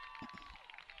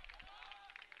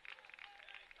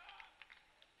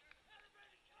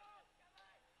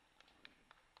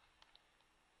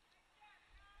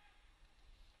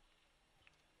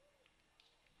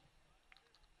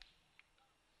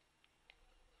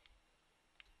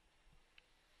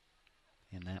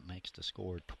 And that makes the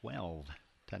score 12-0.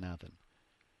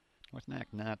 North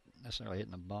Mac not necessarily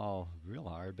hitting the ball real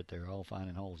hard, but they're all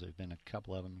finding holes. There's been a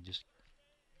couple of them just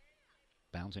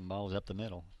bouncing balls up the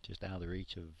middle, just out of the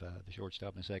reach of the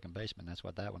shortstop and second baseman. That's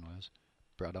what that one was.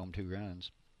 Brought home 2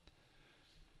 runs.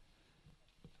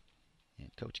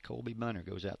 And Coach Colby Bunner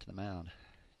goes out to the mound.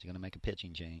 He's going to make a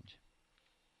pitching change.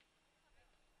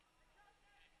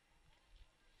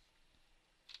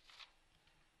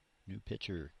 New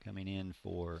pitcher coming in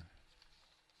for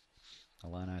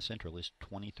Illini Central is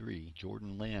 23,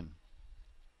 Jordan Lynn.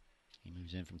 He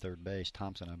moves in from third base.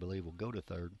 Thompson, I believe, will go to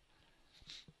third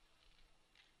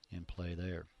and play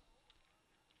there.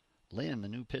 Lynn, the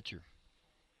new pitcher.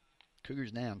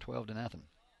 Cougars down 12-0.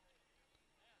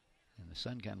 And the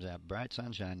sun comes out. Bright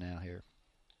sunshine now here.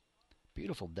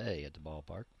 Beautiful day at the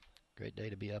ballpark. Great day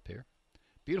to be up here.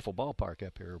 Beautiful ballpark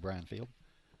up here at O'Brien Field.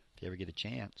 If you ever get a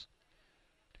chance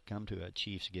to come to a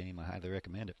Chiefs game, I highly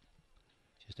recommend it.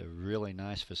 Just a really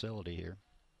nice facility here.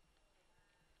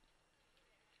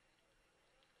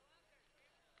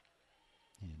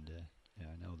 And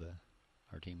I know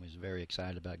our team was very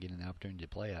excited about getting the opportunity to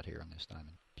play out here on this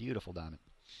diamond. Beautiful diamond.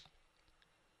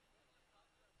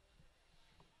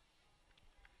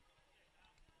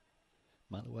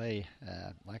 By the way,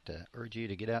 I'd like to urge you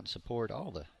to get out and support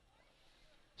all the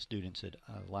students at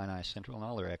Illini Central and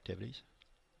all their activities.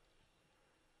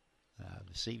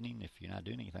 This evening, if you're not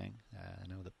doing anything, I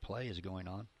know the play is going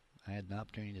on. I had an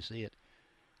opportunity to see it.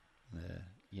 The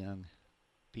young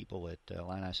people at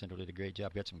Illini Central did a great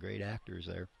job. Got some great actors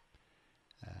there.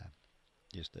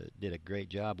 Just did a great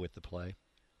job with the play.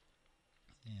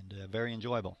 And very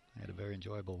enjoyable. I had a very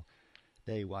enjoyable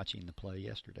day watching the play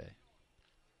yesterday.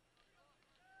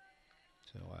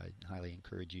 So I highly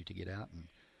encourage you to get out and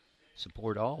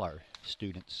support all our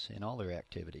students in all their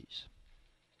activities.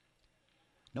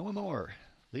 Noah Moore,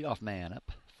 leadoff man,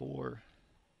 up for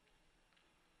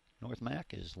North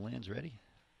Mac as Lynn's ready.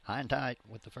 High and tight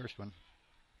with the first one.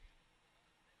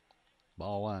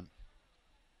 Ball one.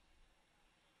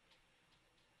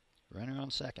 Runner on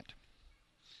second.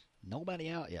 Nobody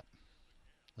out yet.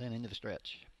 Lynn into the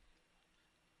stretch.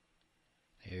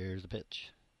 Here's the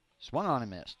pitch. Swung on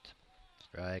and missed.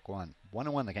 Strike one.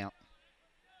 1-1 the count.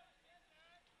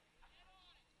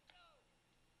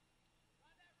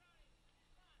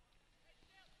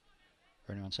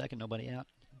 Runner on second, nobody out.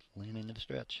 Lynn into the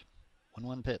stretch.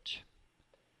 1-1 pitch.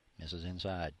 Misses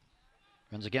inside.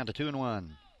 Runs the count to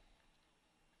 2-1.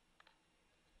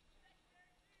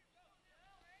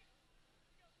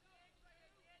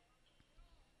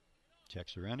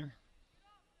 Checks the runner.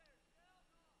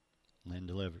 Lynn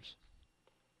delivers.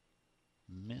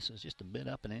 Misses just a bit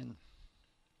up and in.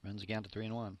 Runs the count to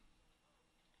 3-1.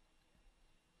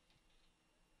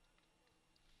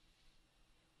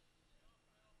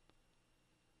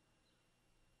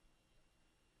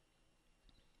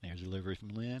 There's a delivery from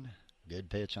Lynn. Good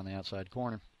pitch on the outside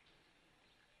corner.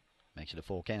 Makes it a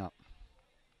full count.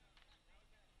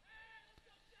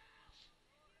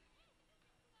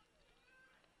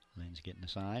 Lynn's getting the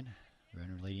sign.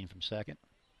 Runner leading from second.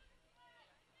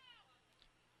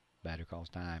 Batter calls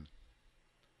time.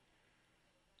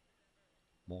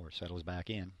 Moore settles back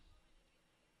in.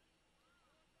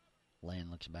 Lynn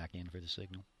looks back in for the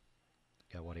signal.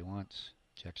 Got what he wants.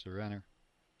 Checks the runner.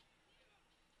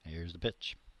 Here's the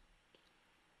pitch.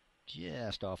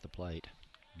 Just off the plate.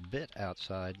 Bit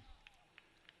outside.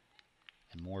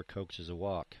 And Moore coaxes a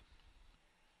walk.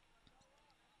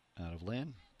 Out of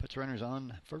Lynn. Puts runners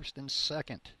on first and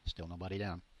second. Still nobody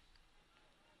down.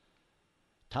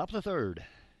 Top of the third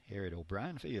here at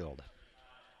O'Brien Field.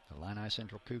 The Illini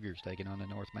Central Cougars taking on the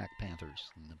North Mac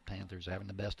Panthers. And the Panthers having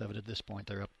the best of it at this point.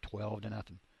 They're up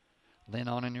 12-0. Lynn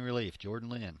on in relief. Jordan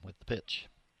Lynn with the pitch.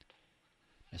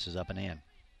 Misses up and in.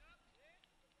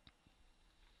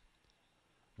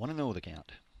 1-0 the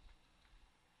count.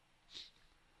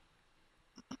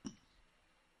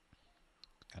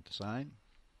 Got the sign.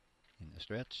 In the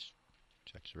stretch.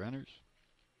 Checks the runners.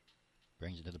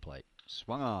 Brings it to the plate.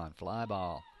 Swung on. Fly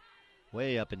ball.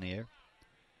 Way up in the air.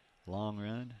 Long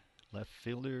run. Left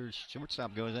fielder.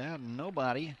 Shortstop goes out.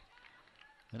 Nobody.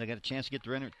 Then they got a chance to get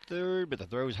the runner at third, but the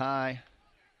throw's high.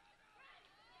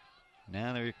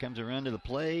 Now there comes a run to the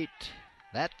plate.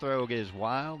 That throw is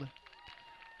wild.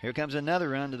 Here comes another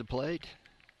run to the plate.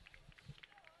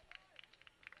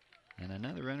 And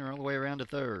another runner all the way around to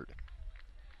third.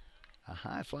 A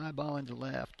high fly ball into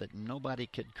left that nobody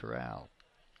could corral.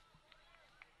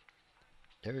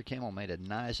 Derek Kimmel made a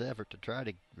nice effort to try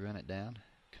to run it down.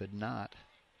 Could not.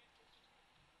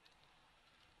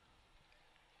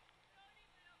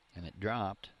 And it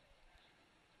dropped.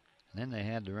 And then they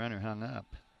had the runner hung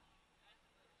up.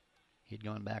 He'd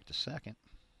gone back to second.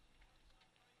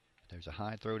 There's a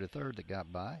high throw to third that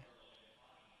got by.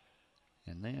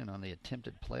 And then on the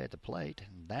attempted play at the plate,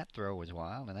 that throw was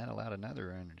wild, and that allowed another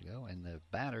runner to go, and the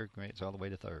batter gets all the way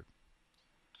to third.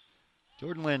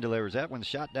 Jordan Lynn delivers. That one's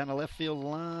shot down the left field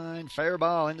line. Fair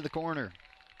ball into the corner.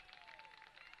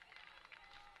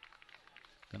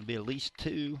 Going to be at least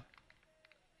two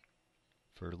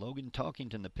for Logan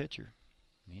Talkington, the pitcher.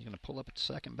 He's going to pull up at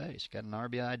second base. Got an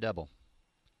RBI double.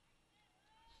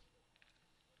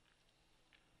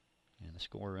 And the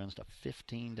score runs to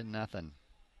 15-0.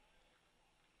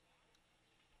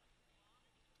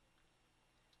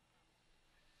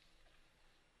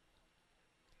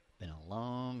 Been a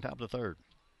long top of the third.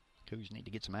 Cougars need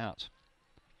to get some outs.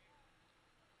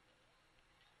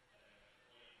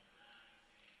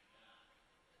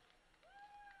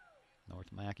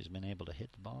 North Mac has been able to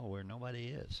hit the ball where nobody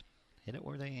is. Hit it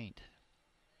where they ain't.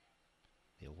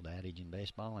 The old adage in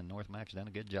baseball, and North Mac's done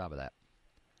a good job of that.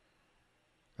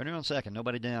 Runner on second,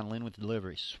 nobody down. Lynn with the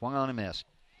delivery. Swung on and missed.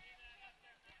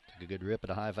 Took a good rip at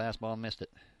a high fastball and missed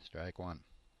it. Strike one.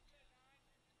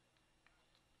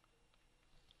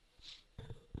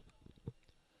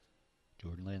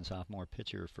 Jordan Lynn, sophomore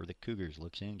pitcher for the Cougars,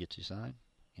 looks in, gets his sign.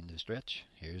 Into the stretch.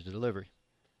 Here's the delivery.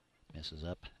 Misses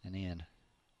up and in.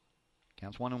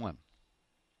 Counts 1-1.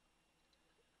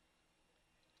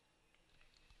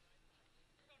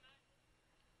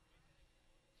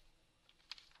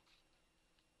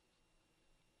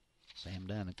 Sam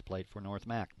Dunn at the plate for North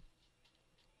Mac.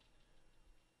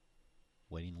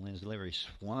 Waiting Lynn's delivery.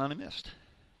 Swung on and missed.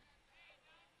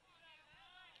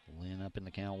 Lynn up in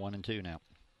the count 1-2 now.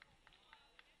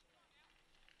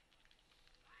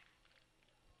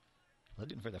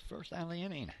 Looking for the first out of the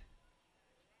inning.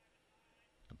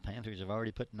 The Panthers have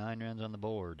already put 9 runs on the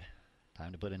board.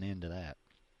 Time to put an end to that.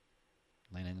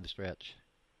 Lynn into the stretch.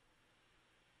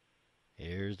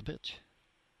 Here's the pitch.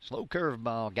 Slow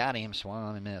curveball. Got him. Swung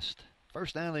on and missed.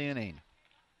 First out of the inning.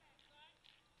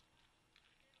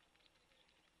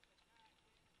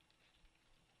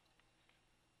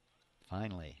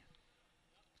 Finally.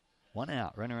 1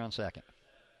 out. Runner on second.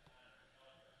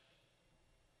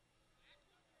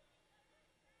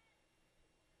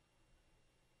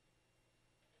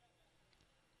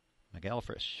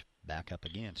 McElfresh back up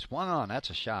again. Swung on. That's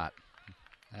a shot.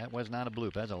 That was not a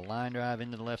bloop. That's a line drive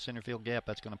into the left center field gap.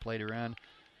 That's going to play to run.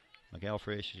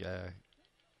 McElfresh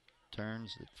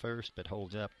turns at first but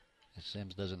holds up.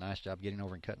 Sims does a nice job getting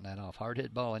over and cutting that off. Hard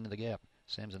hit ball into the gap.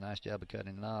 Sims a nice job of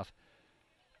cutting it off.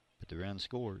 But the run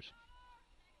scores.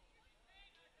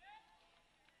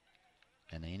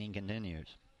 And the inning continues.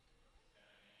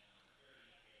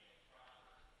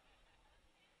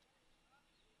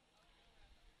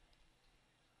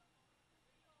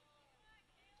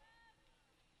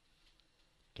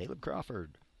 Caleb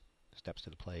Crawford steps to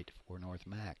the plate for North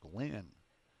Mac. Lynn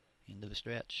into the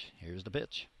stretch. Here's the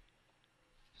pitch.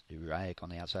 Stu Reich on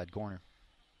the outside corner.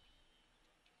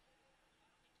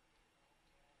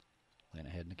 Lynn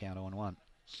ahead in the count 0-1.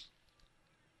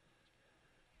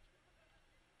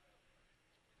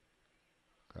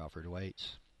 Crawford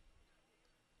waits.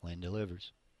 Lynn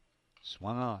delivers.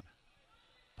 Swung on.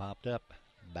 Popped up.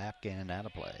 Back and out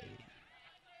of play.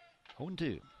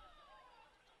 0-2.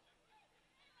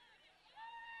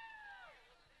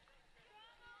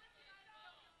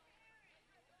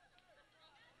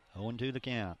 The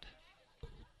count.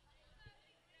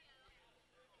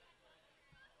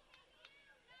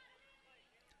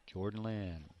 Jordan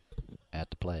Lynn at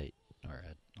the plate, or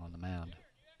on the mound,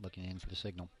 looking in for the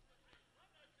signal.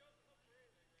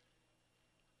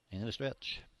 Into the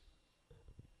stretch.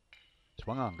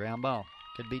 Swung on, ground ball.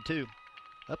 Could be 2.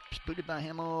 Up, booted by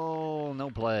Himmel. No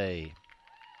play.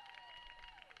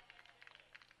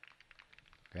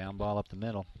 Ground ball up the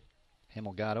middle.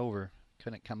 Himmel got over.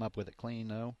 Couldn't come up with it clean,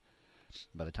 though.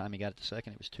 By the time he got it to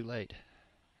second, it was too late.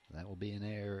 That will be an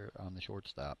error on the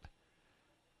shortstop.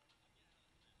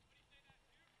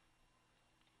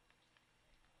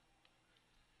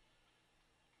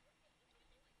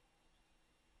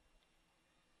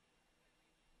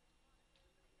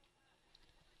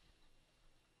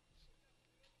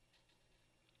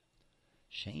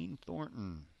 Shane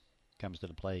Thornton comes to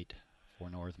the plate for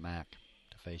North Mac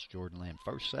to face Jordan Lynn.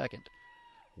 First, second,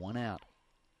 1 out.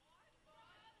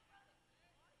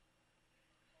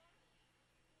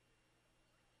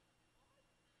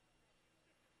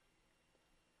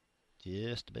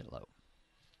 Just a bit low.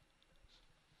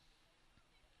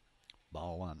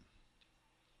 Ball 1.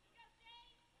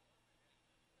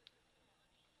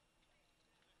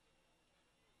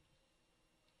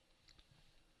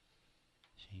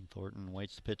 Shane Thornton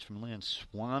waits the pitch from Lynn.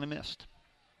 Swung on and missed.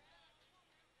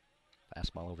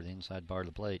 Fastball over the inside part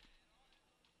of the plate.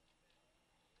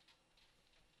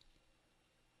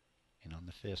 And on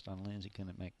the fist on Lindsay,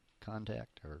 couldn't make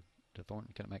contact, or to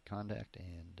Thornton couldn't make contact,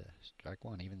 and strike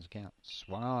 1 evens the count.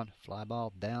 Swung on, fly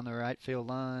ball down the right field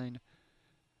line,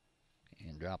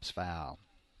 and drops foul.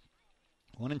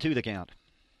 1-2 the count.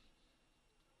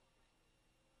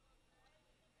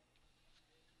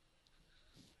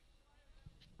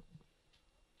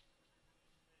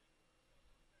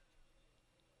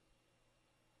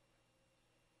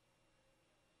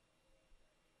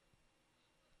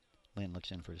 Lynn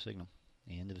looks in for a signal.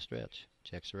 Into the stretch.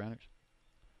 Checks the runners.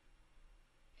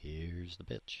 Here's the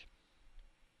pitch.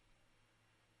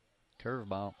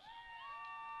 Curveball.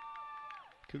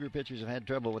 Cougar pitchers have had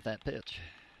trouble with that pitch.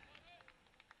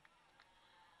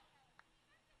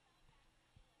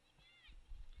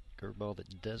 Curveball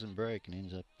that doesn't break and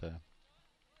ends up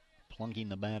plunking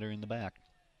the batter in the back.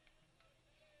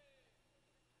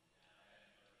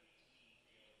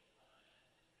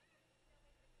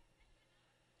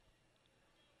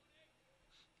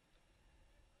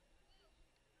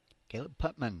 Caleb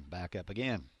Putman back up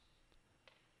again.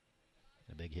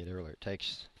 A big hit earlier.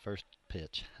 Takes first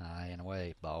pitch high and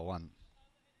away. Ball 1.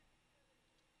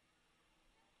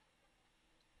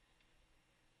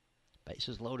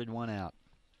 Bases loaded, 1 out.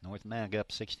 North Mac up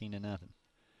 16-0.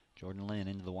 Jordan Lynn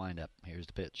into the windup. Here's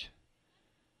the pitch.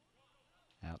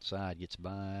 Outside, gets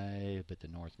by, but the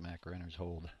North Mac runners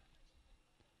hold.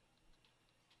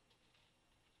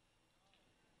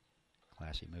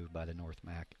 Classy move by the North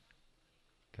Mac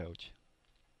coach.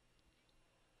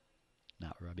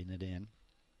 Not rubbing it in.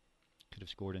 Could have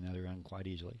scored another run quite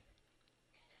easily.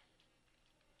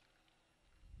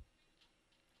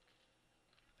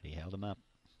 But he held them up.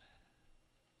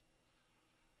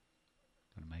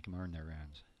 Going to make them earn their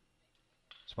runs.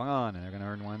 Swung on, and they're going to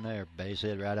earn one there. Base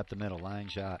hit right up the middle. Line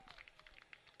shot.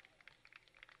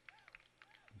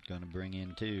 Going to bring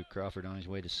in two. Crawford on his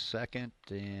way to second,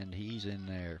 and he's in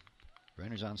there.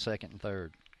 Runners on second and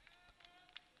third.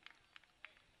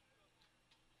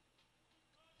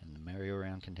 And the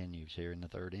merry-go-round continues here in the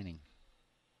third inning.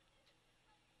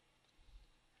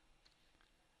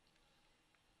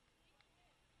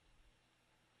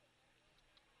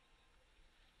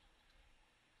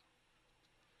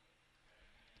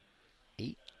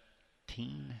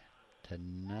 $18-0.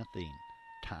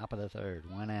 Top of the third.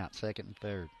 One out, second and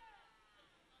third.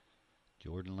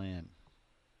 Jordan Lynn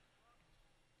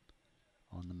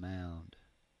on the mound.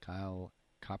 Kyle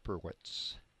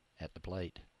Kopperwitz at the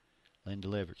plate. Lynn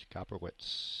delivers.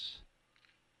 Kopperwitz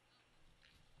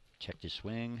checked his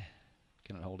swing.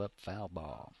 Can it hold up? Foul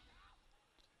ball.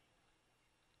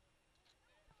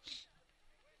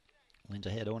 Lynn's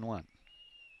ahead 0-1.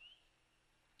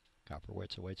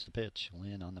 Kopperwitz awaits the pitch.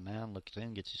 Lynn on the mound, looks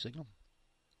in, gets his signal.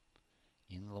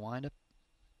 Into the windup.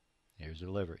 Here's the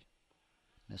delivery.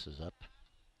 Misses up.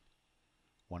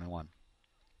 1-1.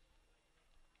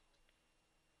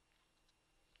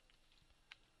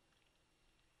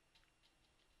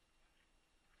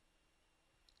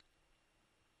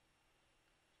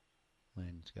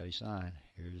 Lynn's got his sign.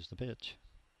 Here's the pitch.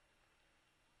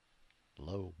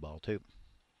 Low, ball two.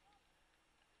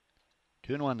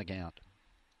 2-1 the count.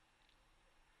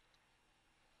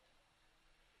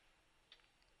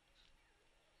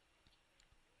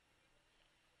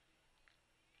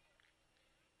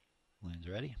 Lynn's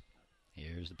ready.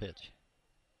 Here's the pitch.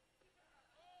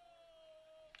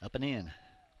 Up and in.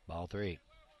 Ball three.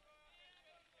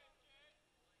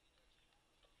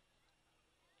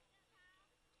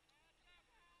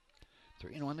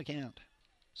 Three and one to count.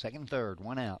 Second and third.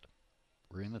 One out.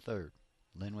 We're in the third.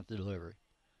 Lynn with the delivery.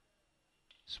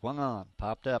 Swung on.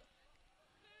 Popped up.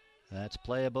 That's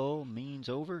playable. Means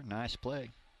over. Nice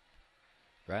play.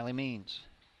 Riley Means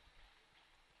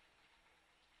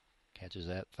catches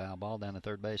that foul ball down the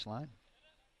third base line.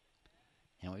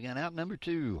 And we got out number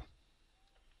two.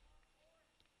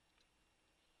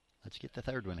 Let's get the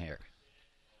third one here.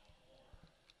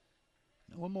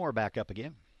 One more back up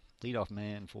again. Leadoff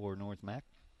man for North Mac.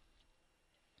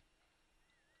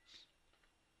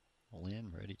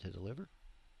 Lynn ready to deliver.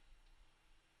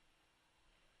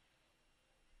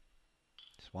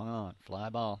 Swung on. Fly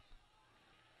ball.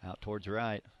 Out towards the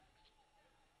right.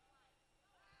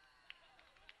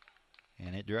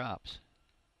 And it drops.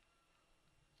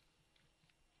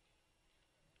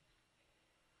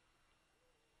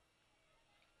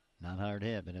 Not hard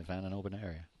hit, but it found an open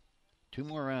area. Two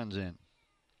more runs in.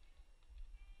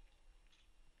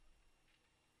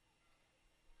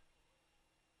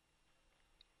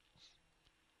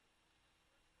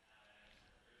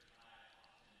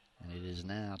 And it is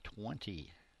now 20-0.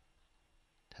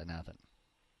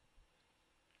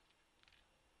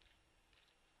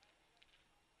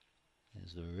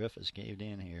 As the roof is caved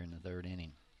in here in the third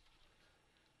inning.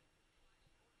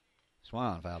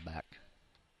 Swan foul back.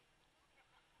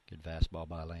 Good fastball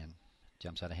by Lynn.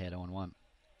 Jumps out ahead 0-1.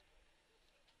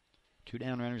 Two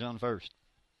down runners on first.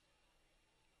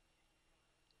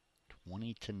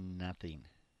 20-0.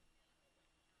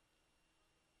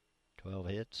 12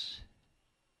 hits.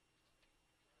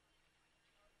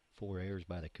 4 errors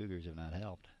by the Cougars have not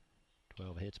helped.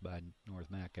 12 hits by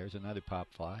North Mac. There's another pop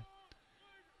fly.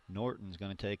 Norton's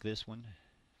going to take this one.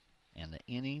 And the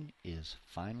inning is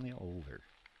finally over.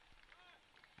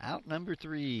 Out number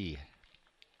 3.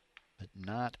 But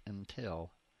not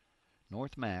until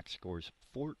North Mac scores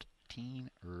 14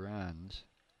 runs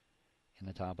in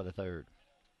the top of the third.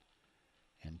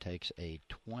 And takes a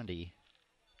 20-0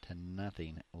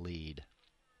 lead.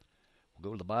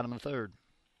 We'll go to the bottom of the third.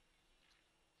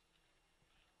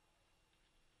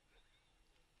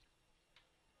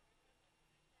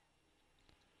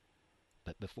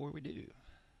 But before we do,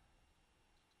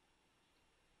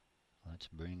 let's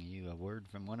bring you a word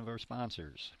from one of our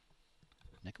sponsors,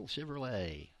 Nickel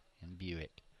Chevrolet in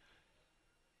Buick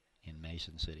in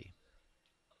Mason City.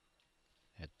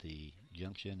 At the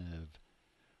junction of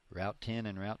Route 10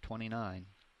 and Route 29,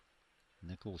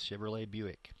 Nickel Chevrolet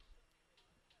Buick.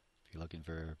 If you're looking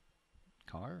for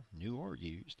a car, new or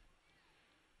used,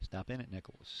 stop in at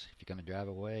Nichols. If you're going to drive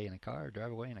away in a car,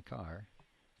 drive away in a car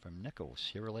from Nichols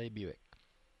Chevrolet Buick.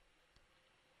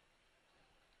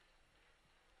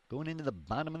 Going into the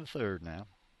bottom of the third now.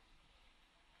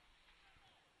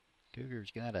 Cougars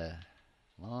got a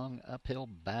long uphill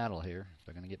battle here if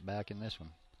they're going to get back in this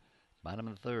one. Bottom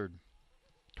of the third,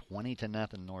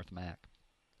 20-0 North Mac.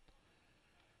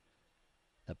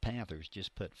 The Panthers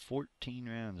just put 14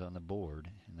 runs on the board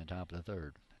in the top of the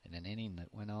third in an inning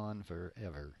that went on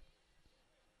forever.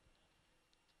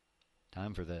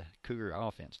 Time for the Cougar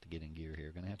offense to get in gear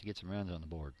here. Going to have to get some runs on the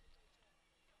board.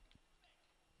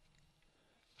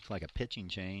 Looks like a pitching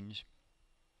change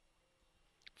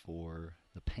for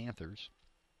the Panthers.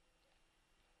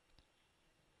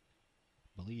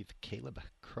 I believe Caleb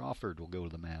Crawford will go to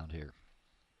the mound here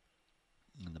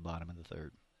in the bottom of the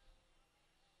third.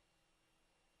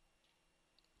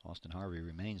 Austin Harvey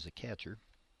remains the catcher,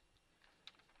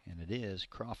 and it is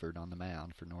Crawford on the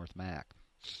mound for North Mac.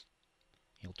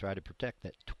 He'll try to protect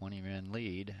that 20-run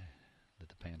lead that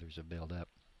the Panthers have built up.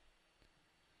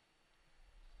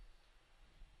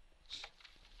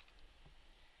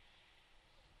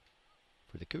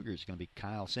 For the Cougars, it's going to be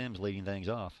Kyle Sims leading things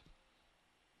off.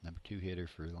 Number 2 hitter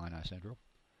for Illini Central.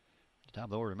 At the top of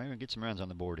the order, maybe we'll get some runs on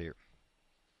the board here.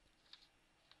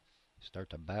 Start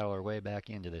to battle our way back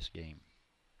into this game.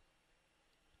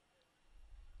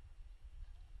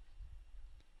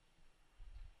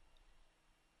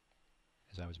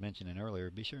 As I was mentioning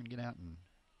earlier, be sure and get out and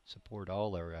support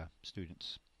all our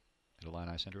students at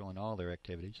Illini Central and all their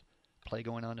activities. Play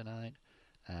going on tonight.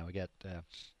 We got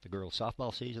the girls'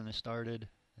 softball season that started.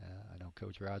 I know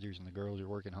Coach Rogers and the girls are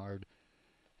working hard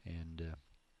and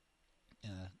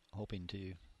hoping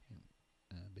to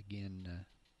begin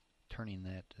turning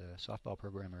that softball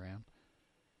program around.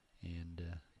 And,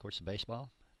 of course, the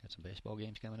baseball. Got some baseball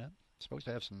games coming up. Supposed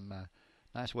to have some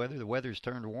nice weather. The weather's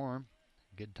turned warm.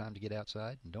 Good time to get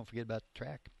outside. And don't forget about the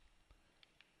track.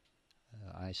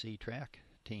 IC track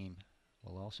team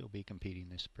will also be competing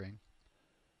this spring.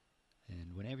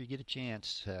 And whenever you get a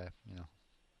chance,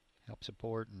 help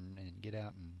support and get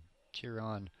out and cheer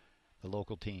on the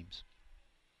local teams.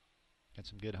 Got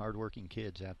some good, hard-working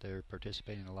kids out there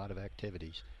participating in a lot of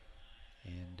activities.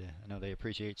 And I know they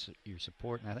appreciate your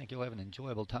support, and I think you'll have an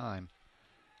enjoyable time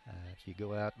if you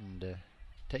go out and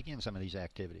take in some of these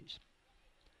activities.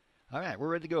 All right, we're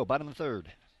ready to go. Bottom of the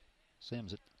third.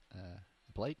 Sims at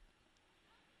the plate.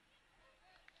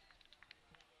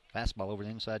 Fastball over the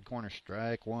inside corner.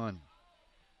 Strike one.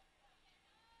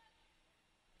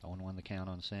 0-1 the count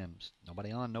on Sims.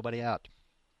 Nobody on, nobody out.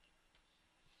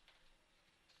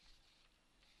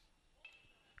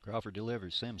 Crawford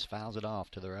delivers. Sims fouls it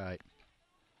off to the right.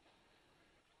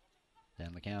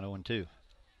 Down the count 0-2.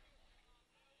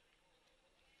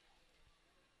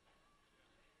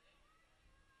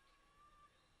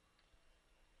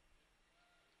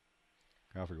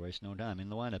 Crawford wastes no time. In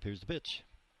the windup, here's the pitch.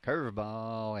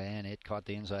 Curveball, and it caught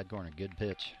the inside corner. Good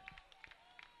pitch.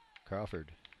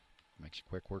 Crawford makes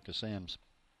quick work of Sims.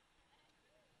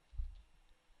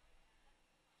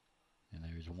 And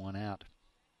there's one out.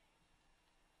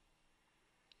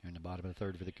 Here in the bottom of the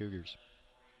third for the Cougars.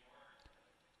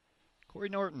 Corey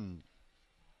Norton,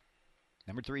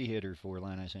 number 3 hitter for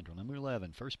Illini Central. Number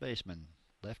 11, first baseman,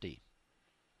 lefty.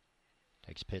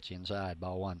 Takes a pitch inside,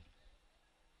 ball 1.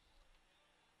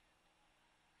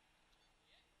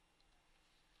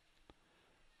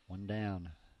 One down,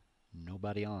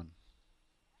 nobody on.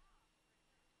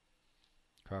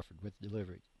 Crawford with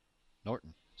delivery.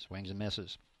 Norton swings and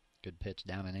misses. Good pitch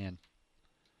down and in.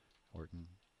 Norton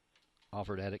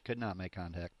offered at it, could not make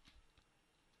contact.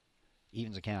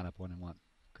 Evens the count up 1-1.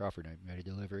 Crawford ready to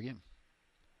deliver again.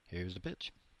 Here's the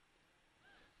pitch.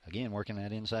 Again, working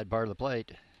that inside part of the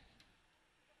plate.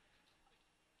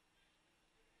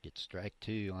 Gets strike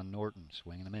 2 on Norton.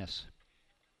 Swing and a miss.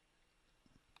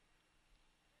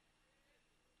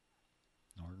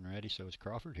 Norton ready, so is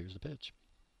Crawford. Here's the pitch.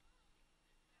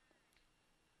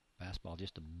 Fastball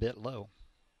just a bit low.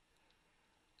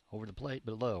 Over the plate,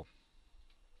 but low.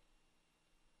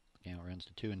 The count runs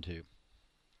to 2-2.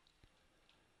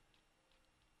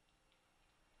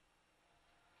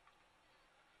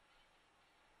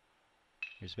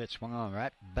 Here's the pitch, swung on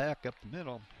right back up the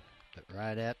middle, but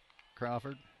right at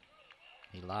Crawford.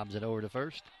 He lobs it over to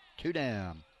first. 2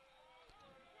 down.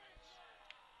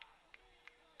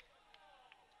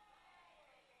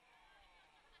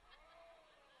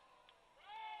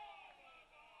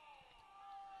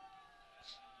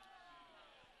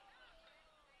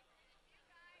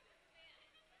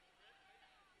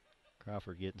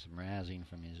 Crawford getting some razzing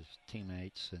from his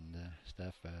teammates and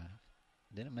stuff.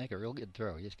 Didn't make a real good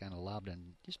throw. He just kind of lobbed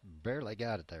and just barely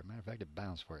got it there. Matter of fact, it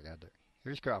bounced before it got there.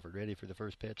 Here's Crawford ready for the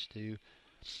first pitch to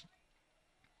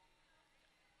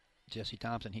Jesse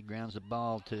Thompson. He grounds the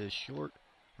ball to short.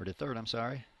 or to third, I'm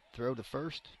sorry. Throw to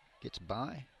first, gets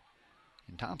by,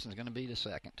 and Thompson's going to be to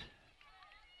second.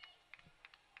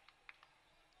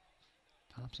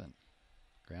 Thompson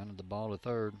grounded the ball to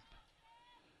third.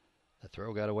 The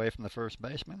throw got away from the first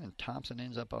baseman, and Thompson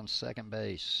ends up on second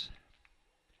base.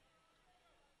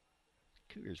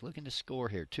 Cougars looking to score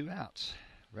here. 2 outs.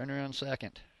 Runner on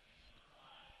second.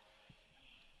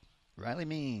 Riley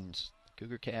Means,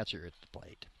 Cougar catcher, at the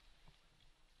plate.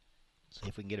 See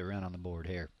if we can get a run on the board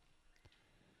here.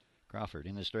 Crawford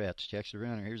in the stretch. Checks the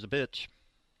runner. Here's the pitch.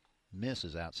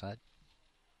 Misses outside.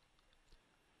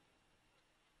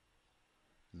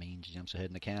 Means jumps ahead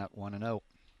in the count. 1-0.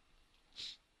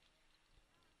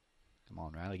 Come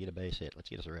on, Riley, get a base hit. Let's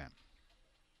get us a run.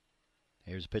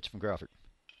 Here's a pitch from Crawford.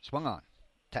 Swung on.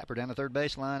 Tapper down the third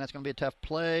baseline. That's going to be a tough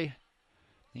play.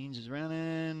 Means is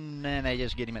running, and they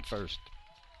just get him at first.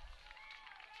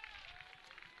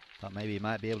 Thought maybe he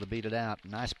might be able to beat it out.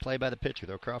 Nice play by the pitcher,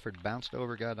 though. Crawford bounced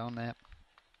over, got on that.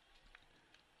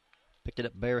 Picked it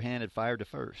up barehanded, fired to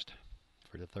first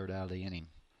for the third out of the inning.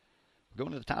 We're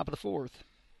going to the top of the fourth.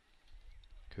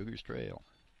 Cougars trail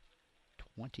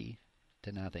 20-0.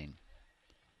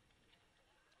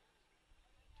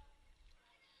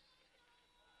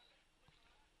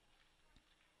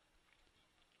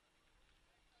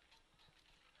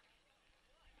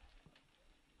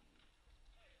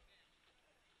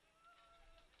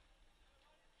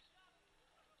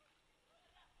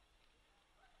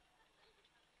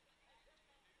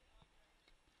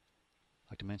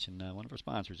 I'd like to mention one of our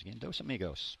sponsors again, Dos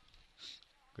Amigos.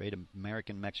 Great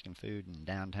American Mexican food in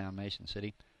downtown Mason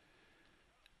City.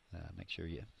 Make sure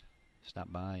you stop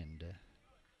by and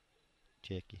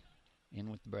check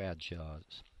in with the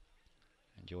Bradshaws.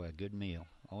 Enjoy a good meal.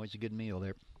 Always a good meal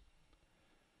there.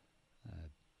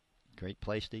 Great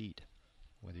place to eat.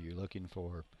 Whether you're looking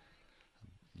for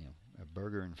a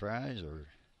burger and fries or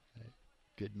a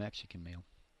good Mexican meal.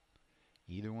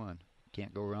 Either one.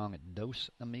 Can't go wrong at Dos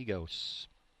Amigos.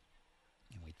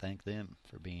 And we thank them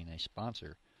for being a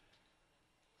sponsor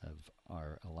of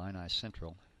our Illini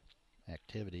Central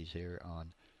activities here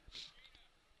on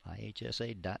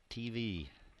IHSA.TV. Looks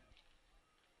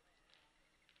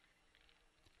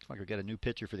like we've got a new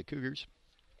pitcher for the Cougars.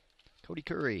 Cody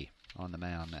Curry on the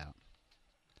mound now.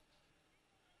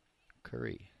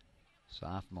 Curry,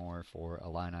 sophomore for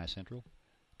Illini Central,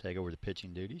 take over the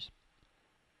pitching duties.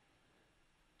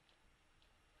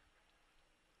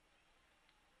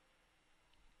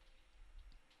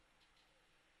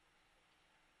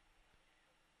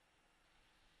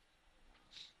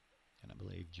 And I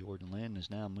believe Jordan Lynn has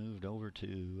now moved over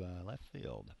to left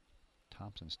field.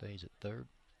 Thompson stays at third.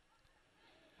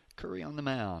 Curry on the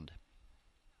mound.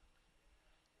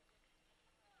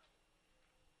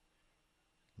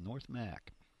 North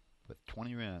Mac with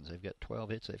 20 runs. They've got 12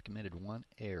 hits. They've committed 1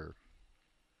 error.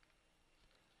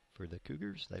 For the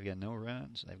Cougars, they've got no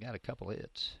runs. They've got a couple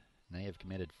hits, and they have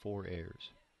committed 4 errors.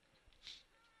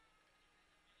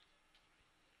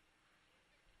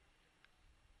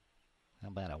 How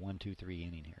about a 1-2-3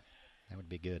 inning here? That would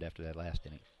be good after that last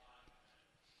inning.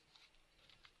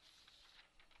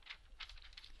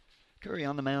 Curry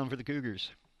on the mound for the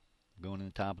Cougars. Going in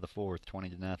the top of the fourth,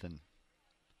 20-0.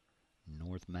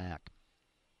 North Mac.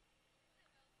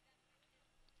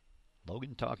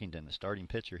 Logan Talkington, the starting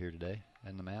pitcher here today,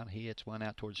 on the mound. He hits one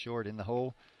out towards short in the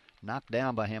hole. Knocked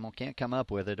down by Hamill. Can't come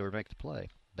up with it or make the play.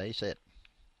 Base hit.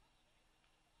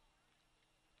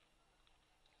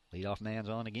 Leadoff man's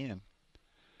on again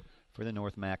for the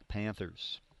North Mac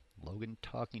Panthers. Logan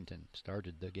Talkington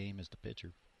started the game as the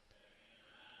pitcher.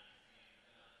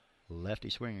 Lefty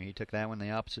swinger. He took that one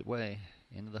the opposite way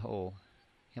into the hole.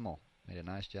 Himmel made a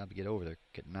nice job to get over there.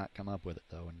 Could not come up with it,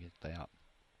 though, and get the out.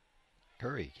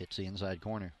 Curry hits the inside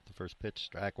corner. The first pitch,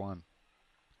 strike one.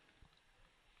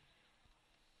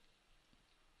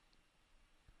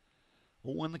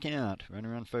 Won the count.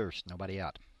 Runner on first. Nobody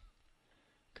out.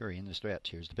 Curry in the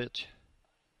stretch. Here's the pitch.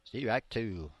 Strike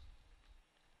 2.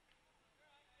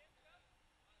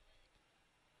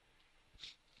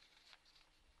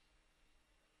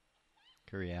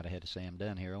 Curry out ahead of Sam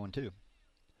Dunn here, 0-2.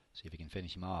 See if he can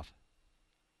finish him off.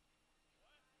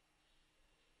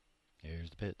 Here's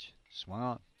the pitch. Swung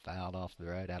on. Fouled off the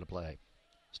right, out of play.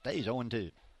 Stays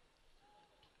 0-2.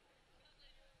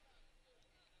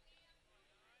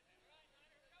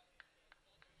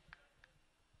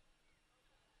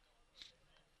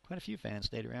 Quite a few fans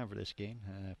stayed around for this game.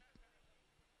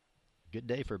 Good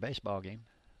day for a baseball game.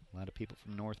 A lot of people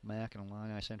from North Mac and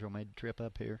Illini Central made the trip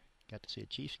up here. Got to see a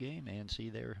Chiefs game and see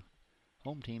their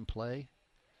home team play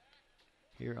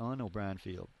here on O'Brien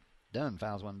Field. Dunn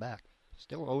fouls one back.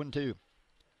 Still 0-2.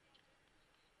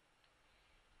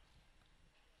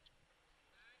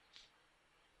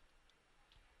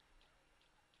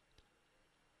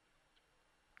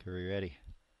 Curry ready.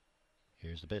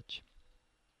 Here's the pitch.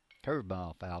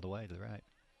 Curveball fouled away to the right.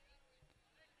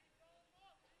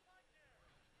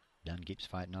 Dunn keeps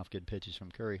fighting off good pitches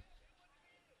from Curry.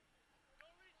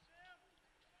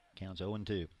 Counts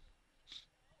 0-2.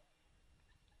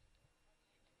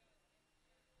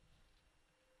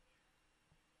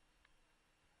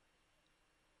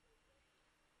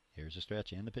 Here's the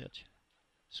stretch and the pitch.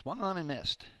 Swung on and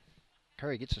missed.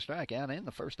 Curry gets a strikeout and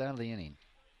the first out of the inning.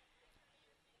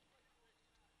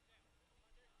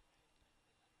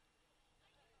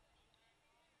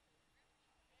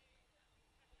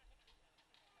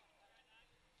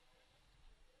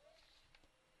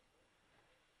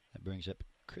 That brings up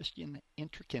Christian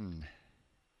Intrican.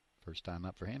 First time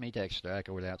up for him. He takes a strike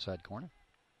over the outside corner.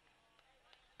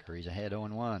 Curry's ahead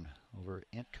 0-1 over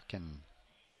Intrican.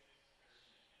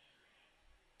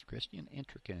 Christian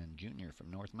Intrican, Jr.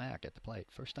 from North Mac at the plate.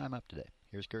 First time up today.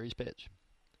 Here's Curry's pitch.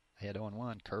 Ahead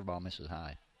 0-1. Curveball misses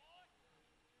high.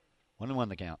 1-1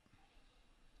 the count.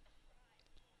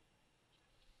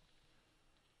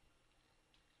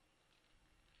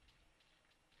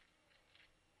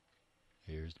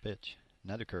 Here's the pitch.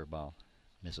 Another curveball.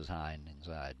 Misses high and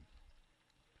inside.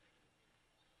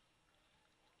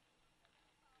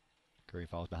 Curry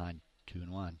falls behind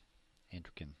 2-1.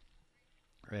 Intrican.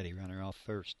 Ready, runner off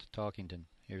first. Talkington.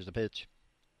 Here's the pitch.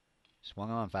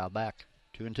 Swung on, fouled back.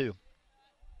 2-2.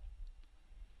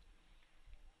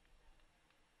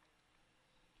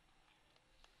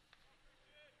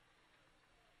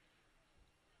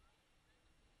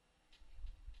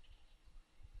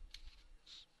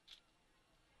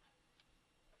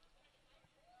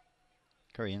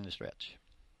 Curry in the stretch.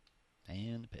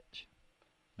 And the pitch.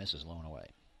 Misses low and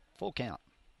away. Full count.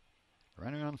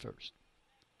 Runner on first.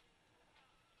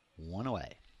 One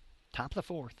away. Top of the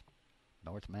fourth.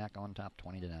 North Mac on top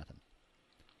 20-0.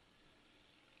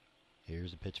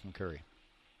 Here's the pitch from Curry.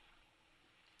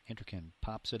 Intrican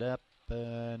pops it up.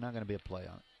 Not going to be a play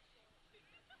on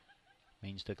it.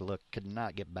 Means took a look. Could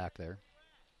not get back there.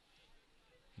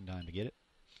 In time to get it.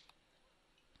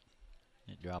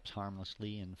 It drops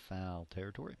harmlessly in foul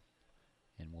territory.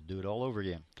 And we'll do it all over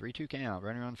again. 3-2 count.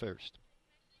 Runner on first.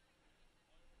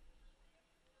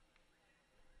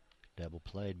 Double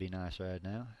play'd be nice right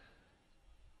now.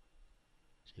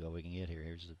 See what we can get here.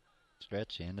 Here's the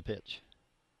stretch and the pitch.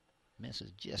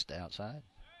 Misses just outside.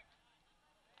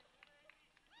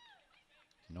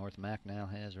 North Mac now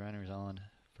has runners on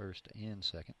first and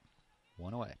second.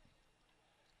 One away.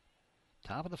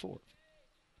 Top of the fourth.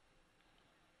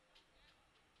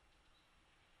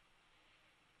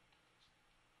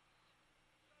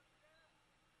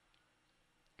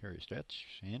 Curry stretch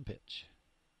and pitch.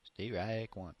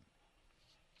 Strike one.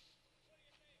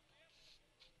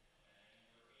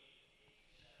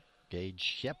 Gage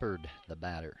Shepard, the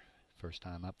batter. First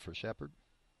time up for Shepard.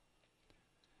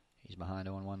 He's behind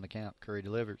 0-1 the count. Curry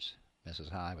delivers. Misses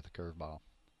high with a curveball.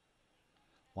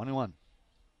 1-1.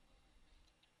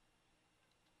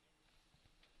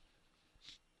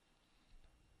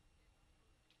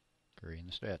 Curry in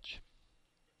the stretch.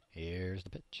 Here's the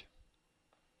pitch.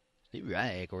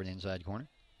 Strike over the inside corner.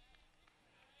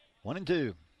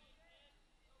 1-2.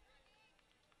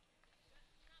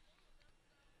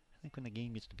 I think when the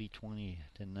game gets to be 20-0,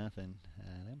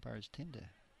 the umpires tend to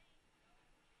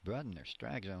broaden their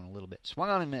strike zone a little bit. Swung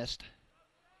on and missed.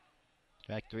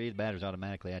 Strike three. The batter's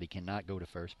automatically out. He cannot go to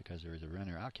first because there is a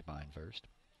runner occupying first.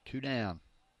 2 down.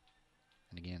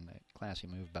 And again, a classy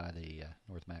move by the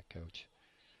North Mac coach.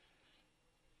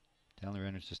 Telling the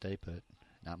runners to stay put.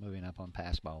 Not moving up on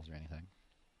pass balls or anything.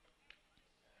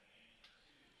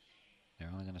 They're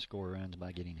only going to score runs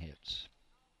by getting hits.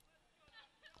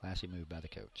 Classy move by the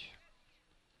coach.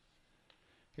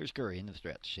 Here's Curry into the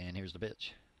stretch, and here's the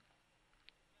pitch.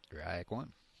 Strike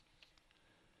one.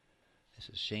 This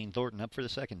is Shane Thornton up for the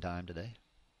second time today.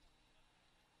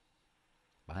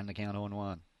 Behind the count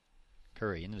 0-1.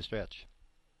 Curry into the stretch.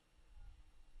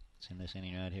 It's in this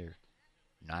inning right here.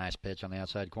 Nice pitch on the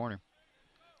outside corner.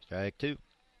 Strike two.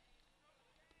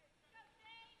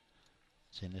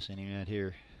 It's in this inning right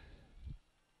here.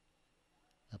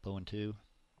 Up 0-2.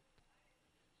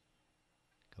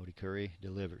 Cody Curry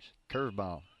delivers.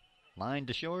 Curveball. Line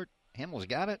to short. Himmel's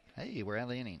got it. Hey, we're out of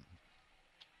the inning.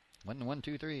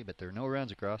 1-2-3, but there are no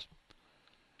runs across.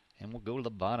 And we'll go to the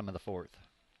bottom of the fourth.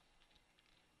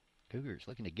 Cougars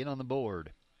looking to get on the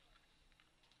board.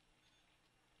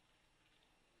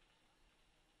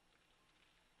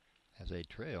 As they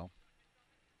trail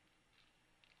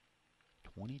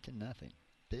 20-0.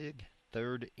 Big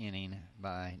third inning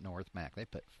by North Mac. They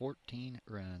put 14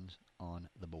 runs on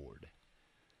the board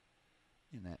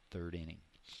in that third inning.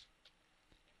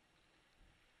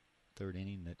 third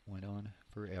inning that went on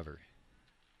forever.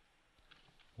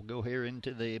 We'll go here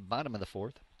into the bottom of the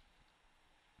fourth.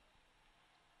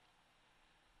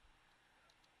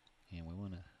 And we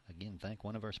want to, again, thank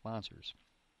one of our sponsors.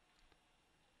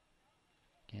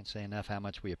 Can't say enough how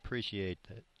much we appreciate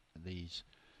these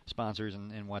sponsors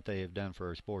and what they have done for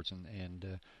our sports.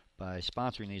 And by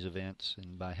sponsoring these events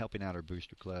and by helping out our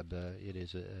booster club, it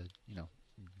is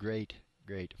great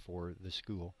for the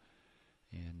school.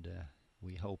 And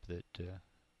we hope that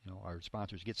our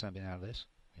sponsors get something out of this.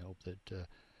 We hope that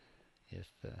if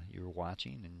you're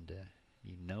watching and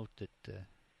you note that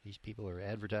these people are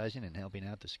advertising and helping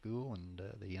out the school and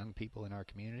the young people in our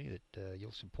community, that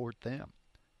you'll support them.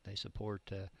 They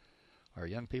support our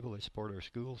young people. They support our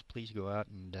schools. Please go out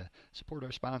and support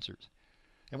our sponsors.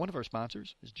 And one of our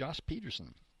sponsors is Josh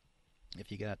Peterson.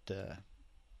 If you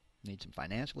need some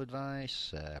financial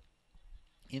advice,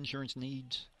 insurance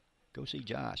needs, go see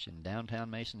Josh in downtown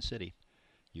Mason City.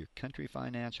 Your country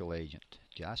financial agent,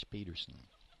 Josh Peterson.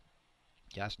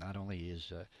 Josh not only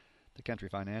is the country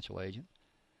financial agent,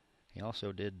 he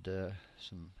also did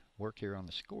some work here on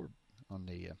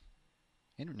the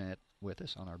internet with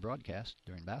us on our broadcast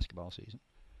during basketball season.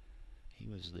 He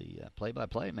was the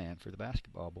play-by-play man for the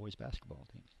boys basketball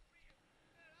team.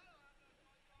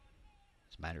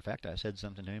 As a matter of fact, I said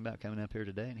something to him about coming up here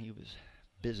today, and he was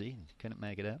busy and couldn't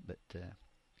make it up, but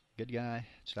good guy.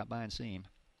 Stop by and see him.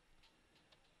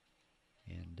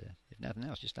 And if nothing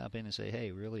else, just stop in and say,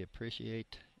 hey, really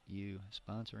appreciate you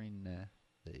sponsoring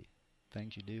the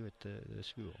things you do at the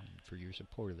school and for your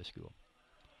support of the school.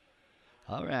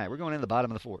 All right, we're going in the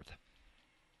bottom of the fourth.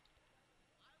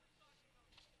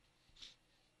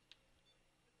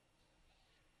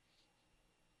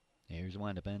 Here's the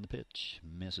windup and the pitch.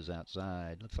 Misses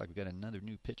outside. Looks like we've got another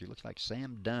new pitcher. Looks like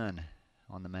Sam Dunn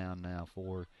on the mound now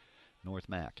for North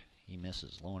Mac. He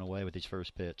misses, low and away with his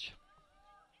first pitch.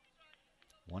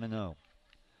 1-0.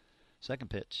 Second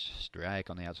pitch, strike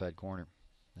on the outside corner.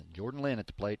 Jordan Lynn at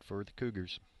the plate for the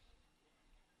Cougars.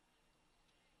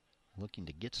 Looking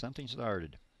to get something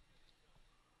started.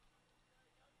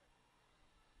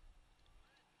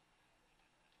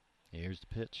 Here's the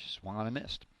pitch, swung on and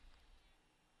missed.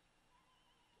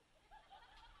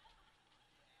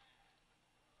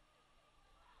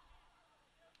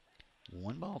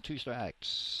 One ball, two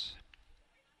strikes.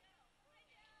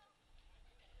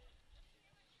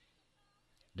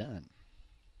 Done.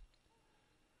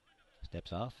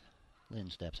 Steps off. Lynn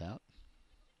steps out.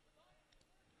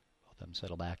 Both of them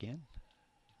settle back in.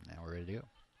 Now we're ready to go.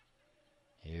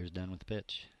 Here's Dunn with the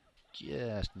pitch.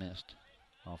 Just missed.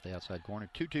 Off the outside corner.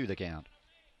 2-2 the count.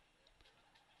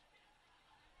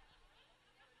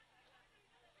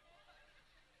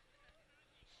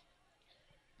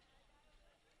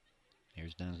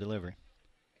 Here's Dunn's delivery.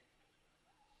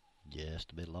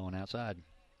 Just a bit low and outside.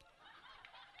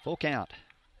 Full count.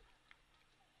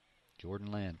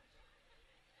 Jordan Lynn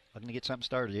looking to get something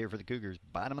started here for the Cougars.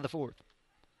 Bottom of the fourth.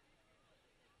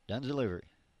 Dunn's delivery.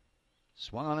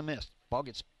 Swung on and missed. Ball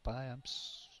gets by.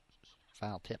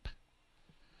 Foul tip.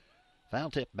 Foul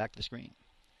tip back to the screen.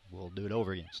 We'll do it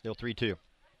over again. Still 3-2.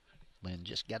 Lynn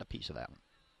just got a piece of that one.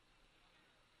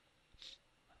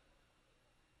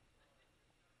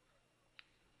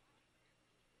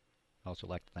 Also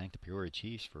like to thank the Peoria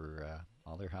Chiefs for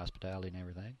all their hospitality and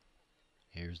everything.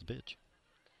 Here's the pitch.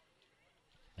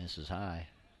 Misses high.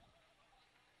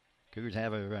 Cougars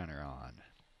have a runner on.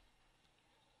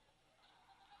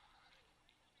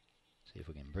 See if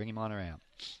we can bring him on around.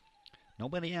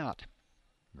 Nobody out.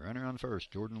 Runner on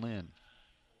first, Jordan Lynn.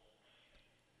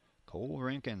 Cole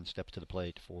Rankin steps to the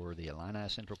plate for the Illini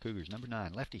Central Cougars. Number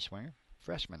 9, lefty swinger,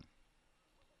 freshman.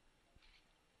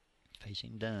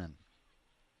 Facing Dunn.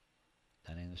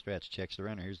 Dunn in the stretch, checks the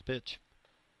runner. Here's the pitch.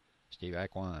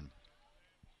 Strike one.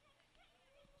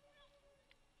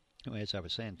 Anyway, as I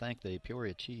was saying, thank the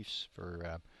Peoria Chiefs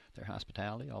for their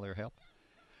hospitality, all their help.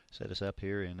 Set us up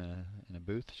here in a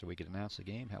booth so we could announce the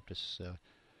game. Helped us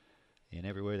in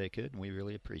every way they could, and we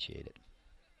really appreciate it.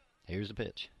 Here's the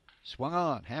pitch. Swung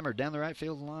on, hammered down the right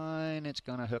field line. It's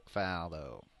going to hook foul,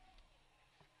 though.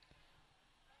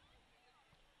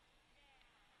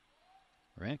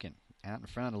 Rankin out in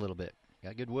front a little bit.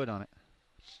 Got good wood on it.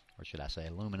 Or should I say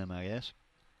aluminum, I guess.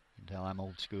 You can tell I'm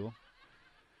old school.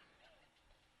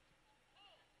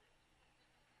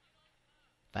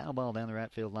 Foul ball down the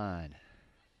right field line.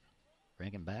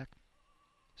 Rankin back.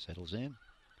 Settles in.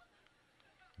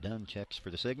 Dunn checks for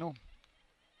the signal.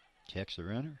 Checks the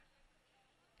runner.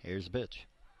 Here's the pitch.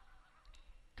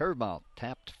 Curveball.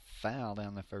 Tapped foul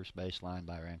down the first base line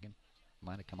by Rankin.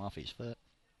 Might have come off his foot.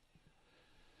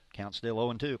 Count still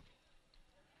 0-2.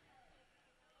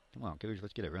 Come on, Cougars,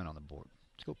 let's get a run on the board.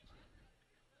 Let's go.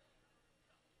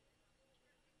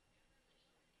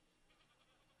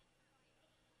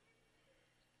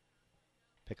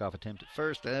 Pickoff attempt at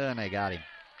first, and they got him.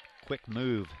 Quick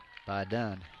move by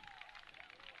Dunn.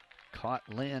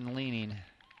 Caught Lynn leaning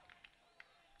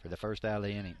for the first out of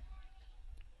the inning.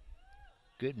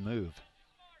 Good move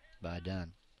by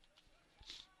Dunn.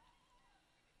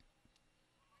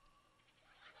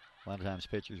 A lot of times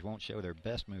pitchers won't show their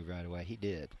best move right away. He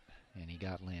did, and he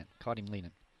got Lynn. Caught him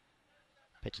leaning.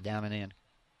 Pitch down and in.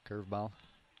 Curveball.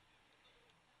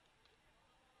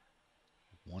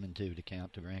 1-2 to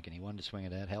count to Rankin. He wanted to swing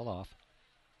at that. Held off.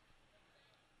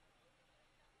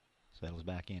 Settles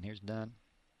back in. Here's Dunn.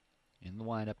 In the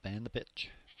windup and the pitch.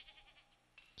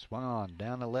 Swung on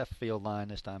down the left field line.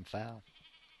 This time foul.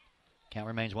 Count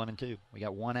remains 1-2. We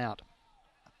got one out.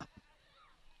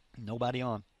 Nobody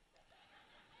on.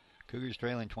 Cougars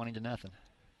trailing 20-0.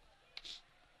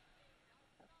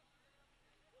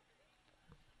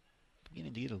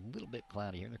 Beginning to get a little bit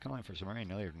cloudy here. They're calling for some rain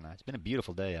later tonight. It's been a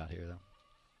beautiful day out here, though.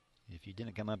 If you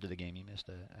didn't come up to the game, you missed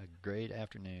a great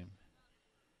afternoon.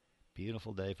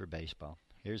 Beautiful day for baseball.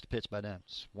 Here's the pitch by Dunn.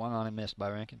 Swung on and missed by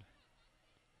Rankin.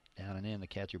 Down and in. The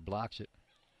catcher blocks it.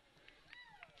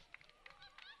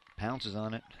 Pounces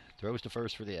on it. Throws to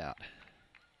first for the out.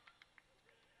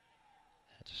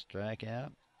 That's a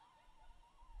strikeout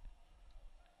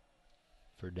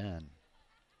for Dunn.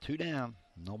 2 down.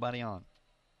 Nobody on.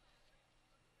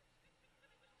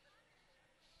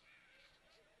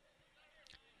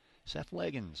 Seth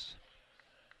Leggins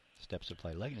steps to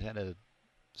play. Leggins had a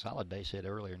solid base hit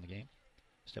earlier in the game.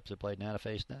 Steps to play now to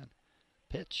face Dunn.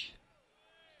 Pitch.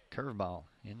 Curveball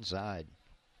inside.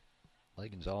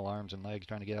 Leggins all arms and legs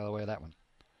trying to get out of the way of that one.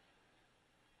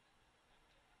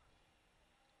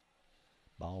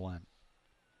 Ball 1.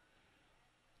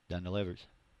 Dunn delivers.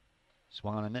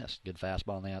 Swung on and missed. Good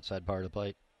fastball on the outside part of the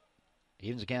plate.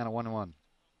 Evens the count of 1-1.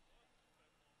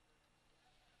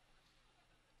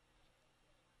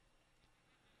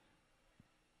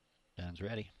 Dunn's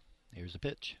ready. Here's the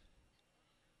pitch.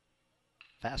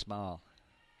 Fastball.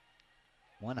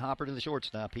 One hopper to the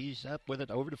shortstop. He's up with it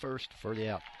over to first for the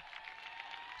out.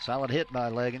 Solid hit by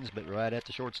Leggins, but right at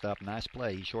the shortstop. Nice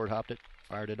play. He short hopped it,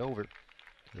 fired it over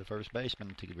to the first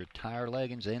baseman to retire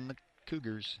Leggins and the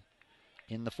Cougars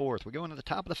in the 4th. We're going to the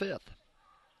top of the 5th.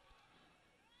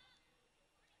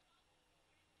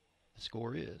 The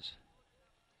score is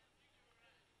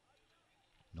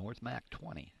North Mac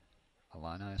 20.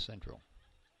 Illini Central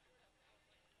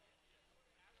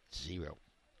 0.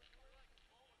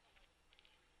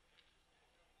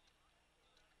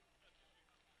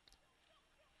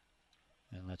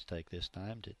 And let's take this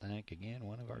time to thank again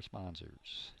one of our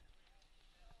sponsors,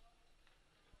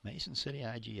 Mason City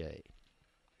IGA.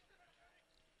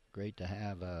 Great to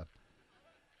have a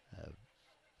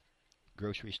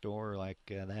grocery store like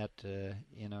that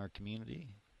in our community,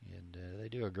 and they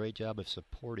do a great job of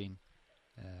supporting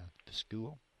the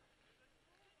school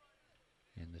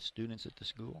and the students at the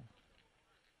school.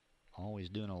 Always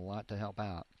doing a lot to help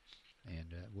out,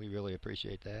 and we really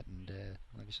appreciate that. And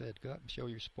like I said, go out and show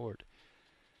your support.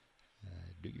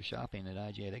 Do your shopping at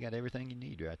IGA. They got everything you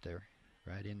need right there,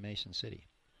 right in Mason City.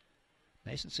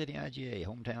 Mason City IGA,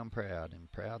 hometown proud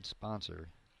and proud sponsor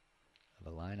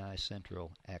of Illini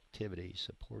Central activities,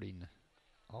 supporting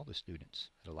all the students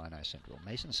at Illini Central.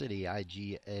 Mason City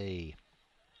IGA.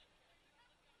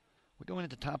 We're going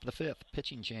at the top of the 5th.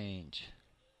 Pitching change.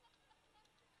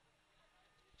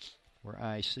 Where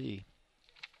I see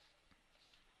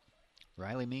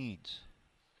Riley Means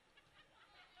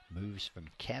moves from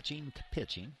catching to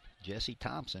pitching. Jesse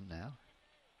Thompson now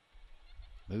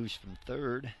moves from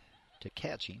third to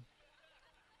catching.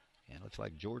 And it looks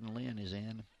like Jordan Lynn is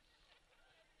in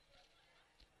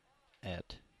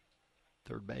at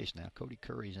third base now. Cody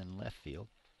Curry's in left field.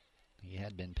 He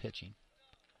had been pitching.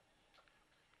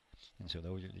 And so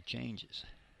those are the changes.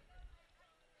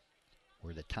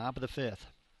 We're at the top of the 5th.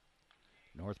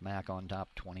 North Mac on top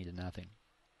 20-0.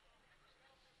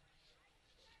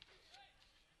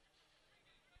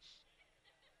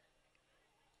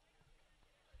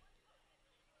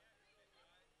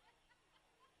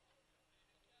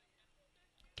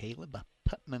 Caleb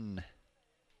Putman,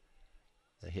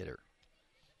 the hitter.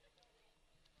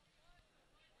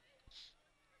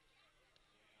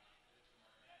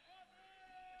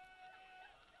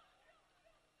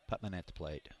 Putman at the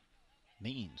plate.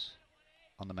 Means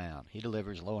on the mound. He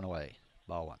delivers low and away.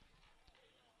 Ball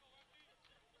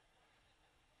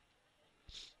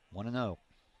 1. 1-0.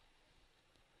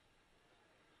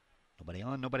 Nobody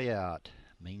on, nobody out.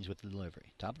 Means with the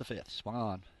delivery. Top of the 5th. Swung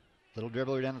on. Little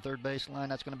dribbler down the third base line.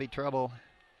 That's going to be trouble.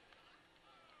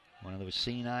 One of those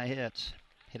seeing eye hits.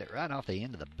 Hit it right off the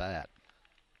end of the bat.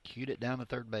 Cued it down the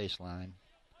third baseline.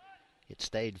 It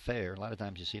stayed fair. A lot of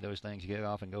times you see those things get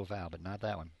off and go foul, but not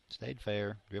that one. Stayed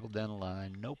fair, dribbled down the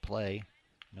line, no play,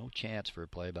 no chance for a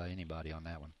play by anybody on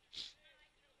that one.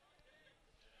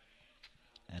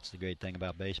 That's the great thing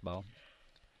about baseball.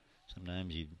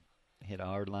 Sometimes you hit a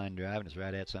hard line drive and it's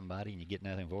right at somebody and you get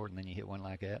nothing for it, and then you hit one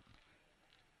like that.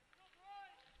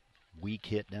 Weak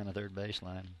hit down the third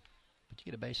baseline, but you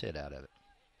get a base hit out of it.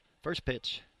 First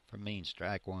pitch from Means,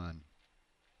 strike one.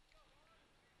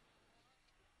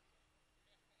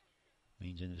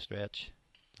 Means into the stretch,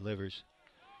 delivers.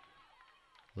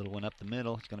 Little one up the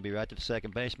middle. It's going to be right to the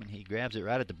second baseman. He grabs it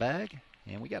right at the bag,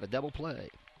 and we got a double play.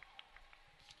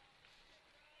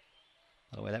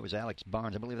 By the way, that was Alex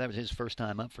Barnes. I believe that was his first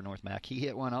time up for North Mac. He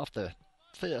hit one off the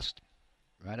fist,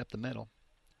 right up the middle.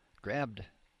 Grabbed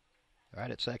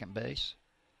right at second base.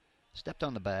 Stepped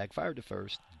on the bag, fired to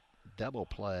first. Double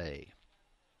play.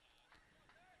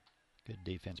 Good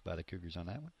defense by the Cougars on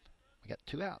that one. We got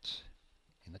 2 outs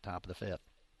in the top of the 5th.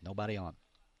 Nobody on.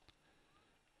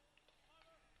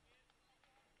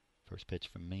 First pitch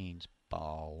from Means,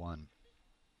 ball 1.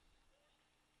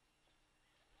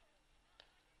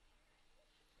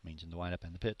 Means in the windup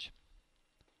and the pitch.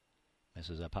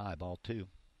 Misses up high, ball 2.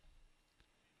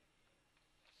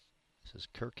 This is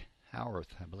Kirk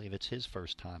Howarth. I believe it's his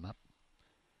first time up.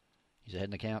 He's ahead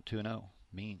in the count, 2-0.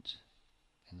 Means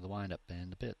into the windup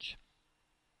and the pitch.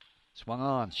 Swung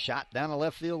on, shot down the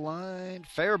left field line.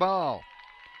 Fair ball.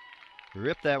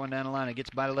 Ripped that one down the line. It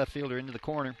gets by the left fielder into the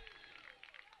corner.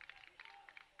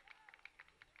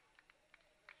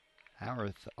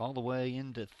 Howarth all the way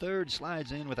into third,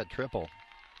 slides in with a triple.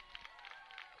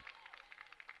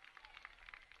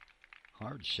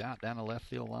 Hard shot down the left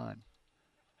field line.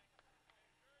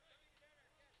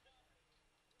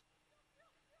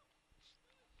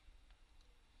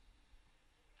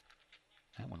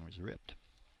 That one was ripped.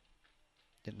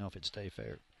 Didn't know if it'd stay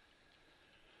fair.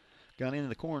 Got into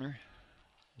the corner.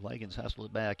 Leggins hustled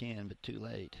it back in, but too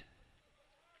late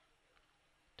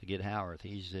to get Howarth.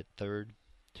 He's at third,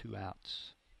 2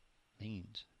 outs.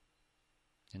 Means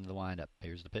into the windup.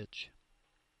 Here's the pitch.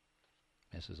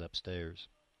 Misses upstairs.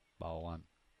 Ball 1.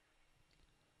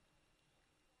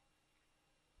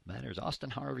 Batter is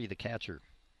Austin Harvey, the catcher.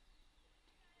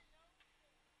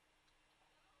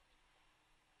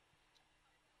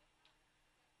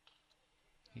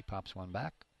 He pops one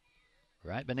back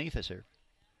right beneath us here.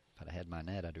 If I'd had my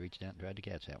net, I'd reached out and tried to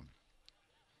catch that one.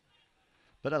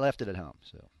 But I left it at home,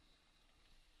 so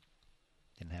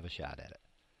didn't have a shot at it.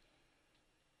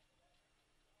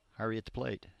 Harvey at the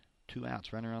plate. 2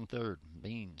 outs, runner on third.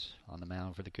 Means on the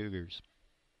mound for the Cougars.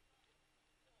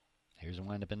 Here's a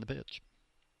windup in the pitch.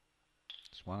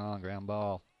 Swung on, ground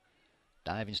ball.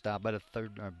 Diving stop by the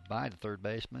third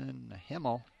baseman.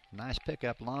 Himmel. Nice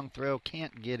pickup, long throw.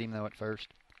 Can't get him though at first.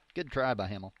 Good try by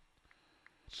Himmel.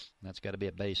 That's got to be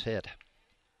a base hit.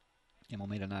 Himmel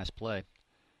made a nice play.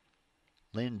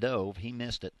 Lynn dove. He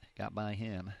missed it. Got by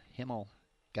him. Himmel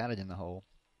got it in the hole.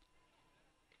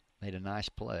 Made a nice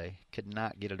play. Could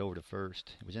not get it over to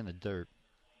first. It was in the dirt.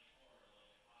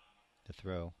 The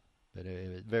throw. But it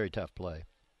was a very tough play.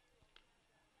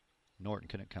 Norton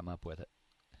couldn't come up with it.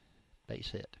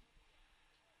 Base hit.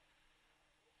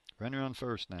 Runner on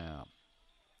first now.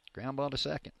 Ground ball to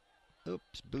second.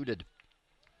 Oops, booted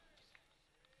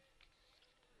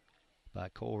by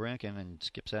Cole Rankin and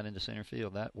skips out into center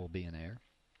field. That will be an error.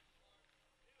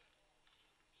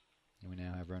 And we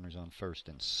now have runners on first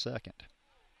and second.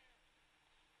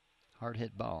 Hard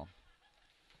hit ball.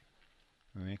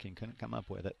 Rankin couldn't come up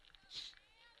with it.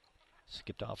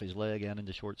 Skipped off his leg out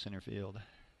into short center field.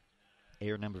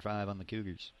 Error number 5 on the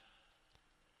Cougars.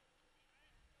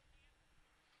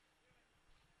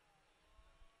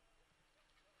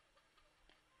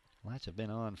 Lights have been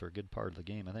on for a good part of the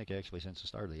game. I think actually since the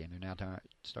start of the game. They're now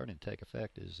starting to take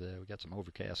effect as we got some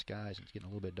overcast skies and it's getting a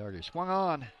little bit darker. Swung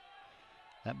on.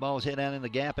 That ball's hit out in the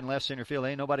gap in left center field.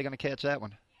 Ain't nobody going to catch that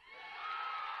one.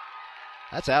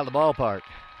 That's out of the ballpark.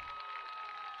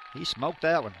 He smoked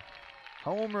that one.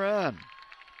 Home run.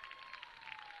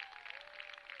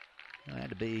 That had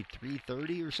to be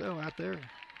 330 or so out there.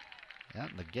 Out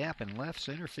in the gap in left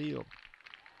center field.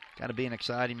 Got to be an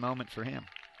exciting moment for him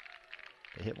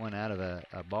to hit one out of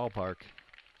a ballpark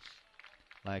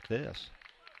like this.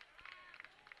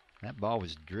 That ball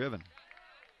was driven.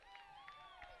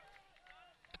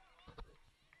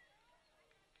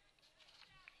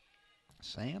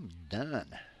 Sam Dunn.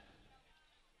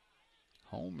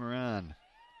 Home run.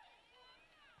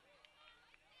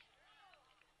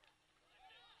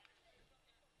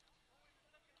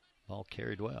 Ball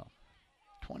carried well.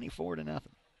 24-0.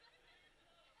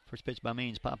 First pitch by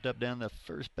Means popped up down the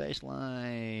first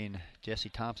baseline. Jesse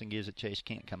Thompson gives it chase,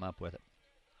 can't come up with it.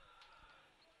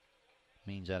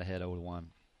 Means out ahead 0-1.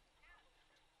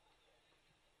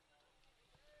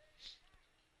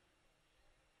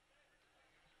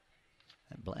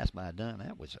 That blast by Dunn,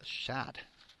 that was a shot.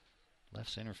 Left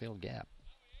center field gap.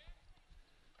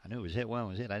 I knew it was hit when it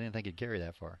was hit. I didn't think it'd carry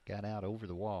that far. Got out over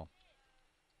the wall.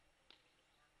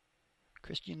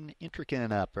 Christian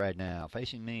Intrican up right now,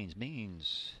 facing Means.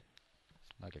 Means,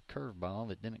 like a curveball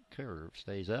that didn't curve,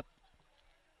 stays up.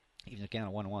 Even the count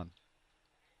of 1-1.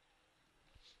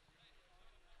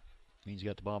 Means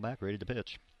got the ball back, ready to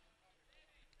pitch.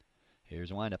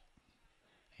 Here's a windup.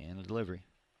 And the delivery.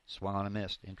 Swung on and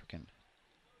missed. Intrican.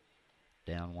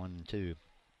 Down 1-2.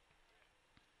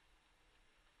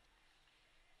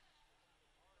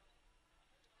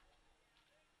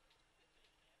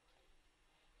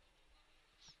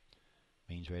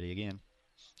 Means ready again.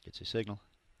 Gets his signal.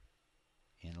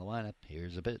 In the lineup.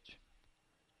 Here's the pitch.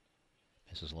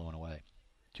 Misses low and away.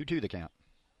 2-2 the count.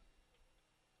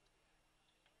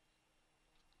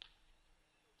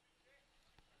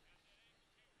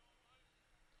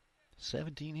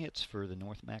 "17 hits for the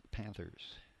North Mac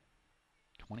Panthers.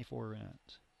 24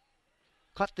 runs.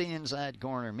 Caught the inside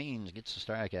corner. Means gets the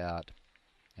strikeout.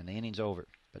 And the inning's over.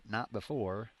 But not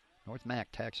before North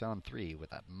Mac tacks on 3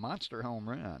 with a monster home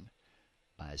run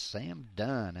by Sam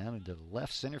Dunn out into the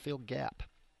left center field gap.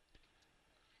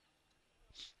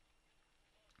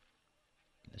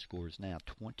 The score is now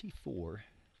 24-0.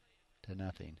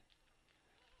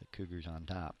 The Cougars on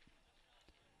top.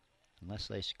 Unless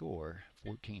they score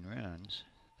 14 runs,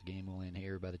 the game will end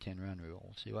here by the 10-run rule.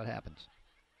 We'll see what happens.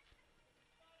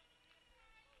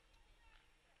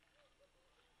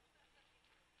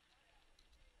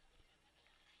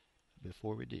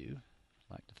 Before we do,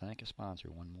 I'd like to thank a sponsor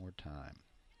one more time.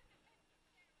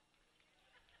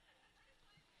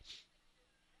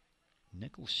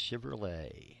 Nichols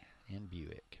Chevrolet in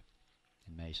Buick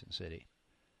in Mason City.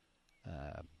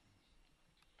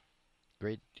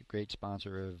 Great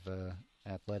sponsor of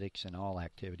athletics and all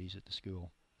activities at the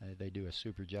school. They do a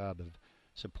super job of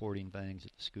supporting things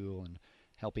at the school and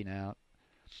helping out.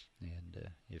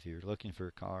 And if you're looking for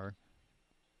a car,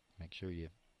 make sure you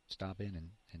stop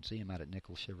in and see them out at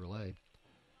Nichols Chevrolet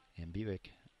in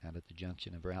Buick, out at the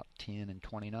junction of Route 10 and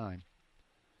 29.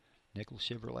 Nichols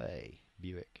Chevrolet,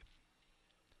 Buick.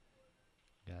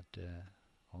 Got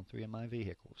all 3 of my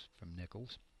vehicles from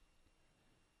Nichols,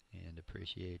 and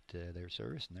appreciate their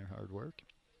service and their hard work,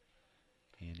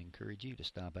 and encourage you to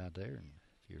stop out there. And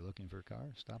if you're looking for a car,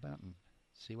 stop out and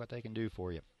see what they can do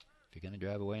for you. If you're going to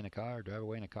drive away in a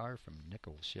car from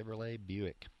Nichols Chevrolet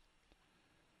Buick.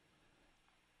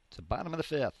 It's the bottom of the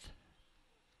 5th.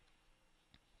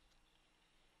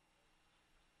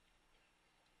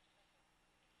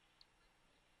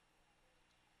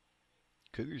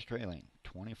 Cougars trailing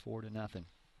 24-0.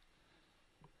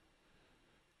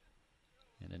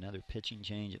 And another pitching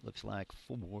change, it looks like,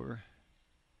 for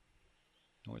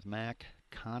North Mac.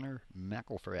 Connor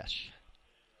McElfresh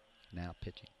now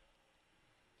pitching.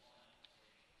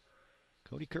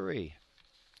 Cody Curry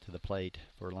to the plate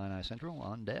for Illini Central.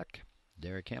 On deck,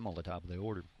 Derek Himmel, the top of the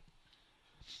order.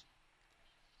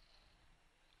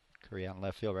 Curry out in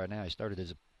left field right now. He started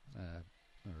as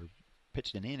or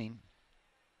pitched an inning.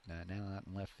 Now out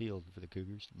in left field for the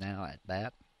Cougars. Now at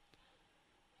bat.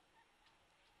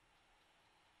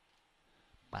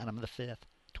 Bottom of the 5th,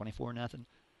 24-0.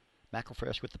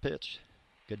 McElfresh with the pitch.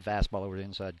 Good fastball over the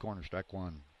inside corner, strike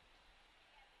 1.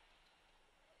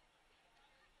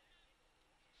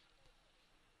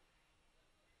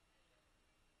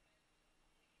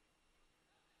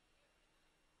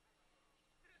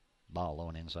 Ball low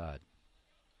and inside.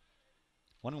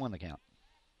 1-1 the count.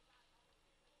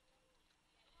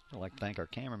 I'd like to thank our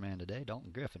cameraman today,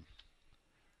 Dalton Griffin.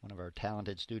 One of our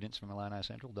talented students from Illini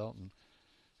Central. Dalton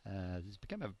he's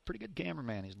become a pretty good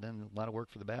cameraman. He's done a lot of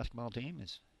work for the basketball team.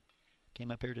 He's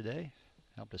came up here today,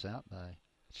 helped us out by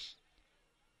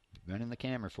running the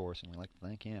camera for us, and we'd like to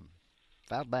thank him.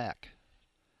 Fouled back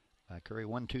by Curry,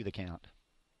 1-2 the count.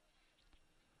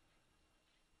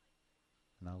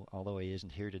 And although he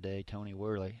isn't here today, Tony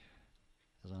Worley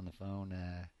is on the phone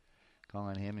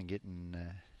calling him and getting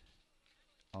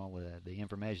all the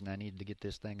information I needed to get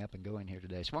this thing up and going here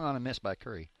today. Swung on and missed by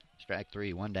Curry. Strike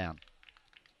 3, 1 down.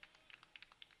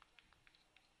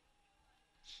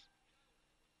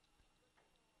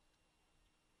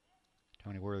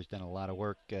 Tony Worley's done a lot of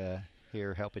work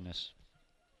here helping us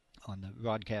on the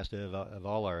broadcast of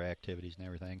all our activities and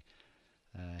everything.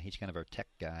 He's kind of our tech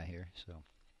guy here, so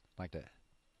I'd like to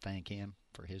thank him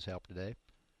for his help today.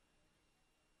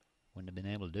 Wouldn't have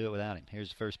been able to do it without him. Here's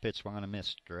the first pitch, swung on a miss.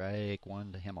 Strike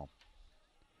one to Himmel.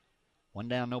 One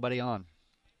down, nobody on.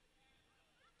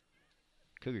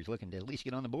 Cougars looking to at least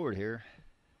get on the board here.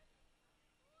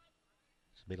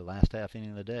 This will be the last half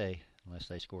inning of the day, unless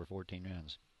they score 14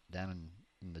 runs. Down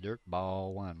in the dirt,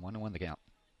 ball one. 1-1 the count.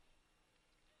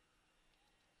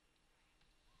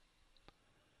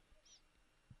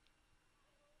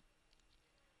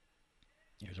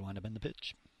 Here's a windup in the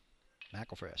pitch.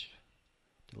 McElfresh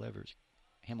delivers.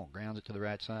 Himmel grounds it to the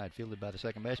right side. Fielded by the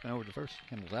second baseman over to first.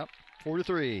 Himmel's out.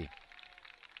 4-3.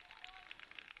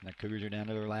 And the Cougars are down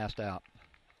to their last out.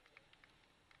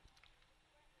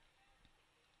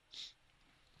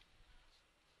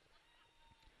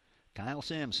 Kyle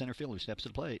Sims, center fielder, steps to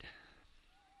the plate.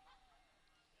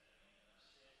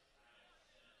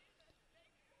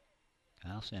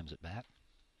 Kyle Sims at bat.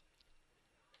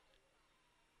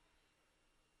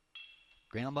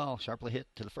 Ground ball, sharply hit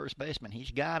to the first baseman.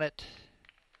 He's got it.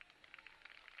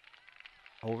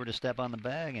 Over to step on the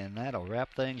bag, and that'll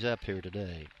wrap things up here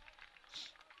today.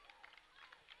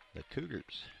 The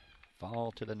Cougars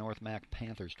fall to the North Mac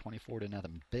Panthers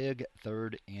 24-0. Big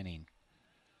third inning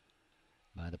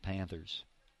by the Panthers.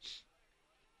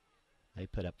 They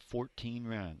put up 14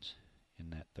 runs in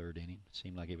that third inning. It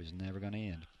seemed like it was never going to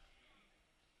end.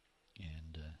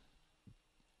 And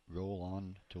roll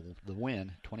on to the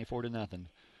win, 24-0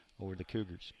 over the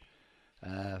Cougars.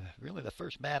 Really the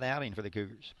first bad outing for the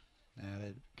Cougars.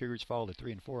 The Cougars fall to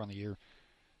 3-4 on the year,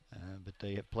 but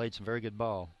they have played some very good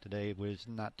ball. Today was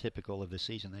not typical of the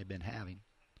season they've been having,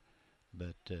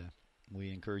 but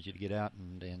we encourage you to get out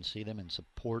and see them and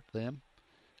support them.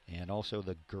 And also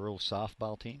the girls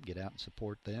softball team, get out and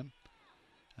support them.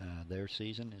 Their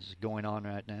season is going on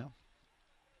right now.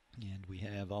 And we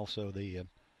have also the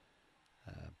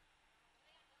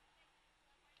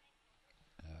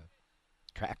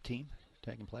track team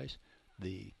taking place.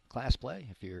 The class play,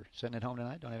 if you're sitting at home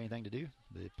tonight, don't have anything to do,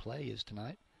 the play is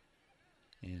tonight.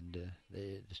 And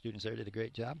the students there did a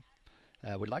great job.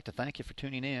 We'd like to thank you for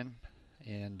tuning in.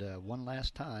 And one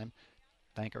last time,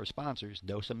 thank our sponsors,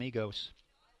 Dos Amigos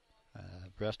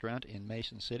Restaurant in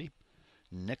Mason City,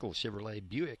 Nichols Chevrolet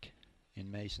Buick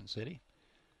in Mason City,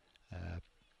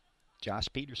 Josh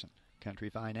Peterson, Country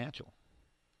Financial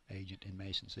agent in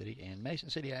Mason City, and Mason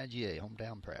City IGA,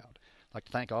 hometown proud. I'd like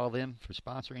to thank all of them for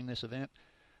sponsoring this event.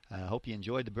 I hope you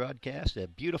enjoyed the broadcast. A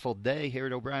beautiful day here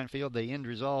at O'Brien Field. The end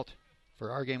result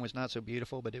for our game was not so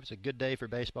beautiful, but it was a good day for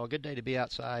baseball, good day to be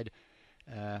outside.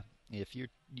 If you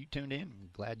tuned in, I'm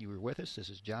glad you were with us. This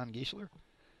is John Giesler,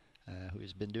 who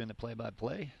has been doing the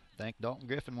play-by-play. Thank Dalton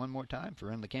Griffin one more time for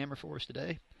running the camera for us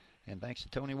today. And thanks to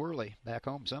Tony Worley back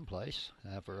home someplace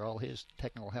for all his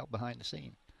technical help behind the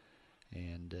scene.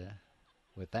 And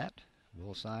with that,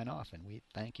 we'll sign off, and we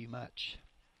thank you much.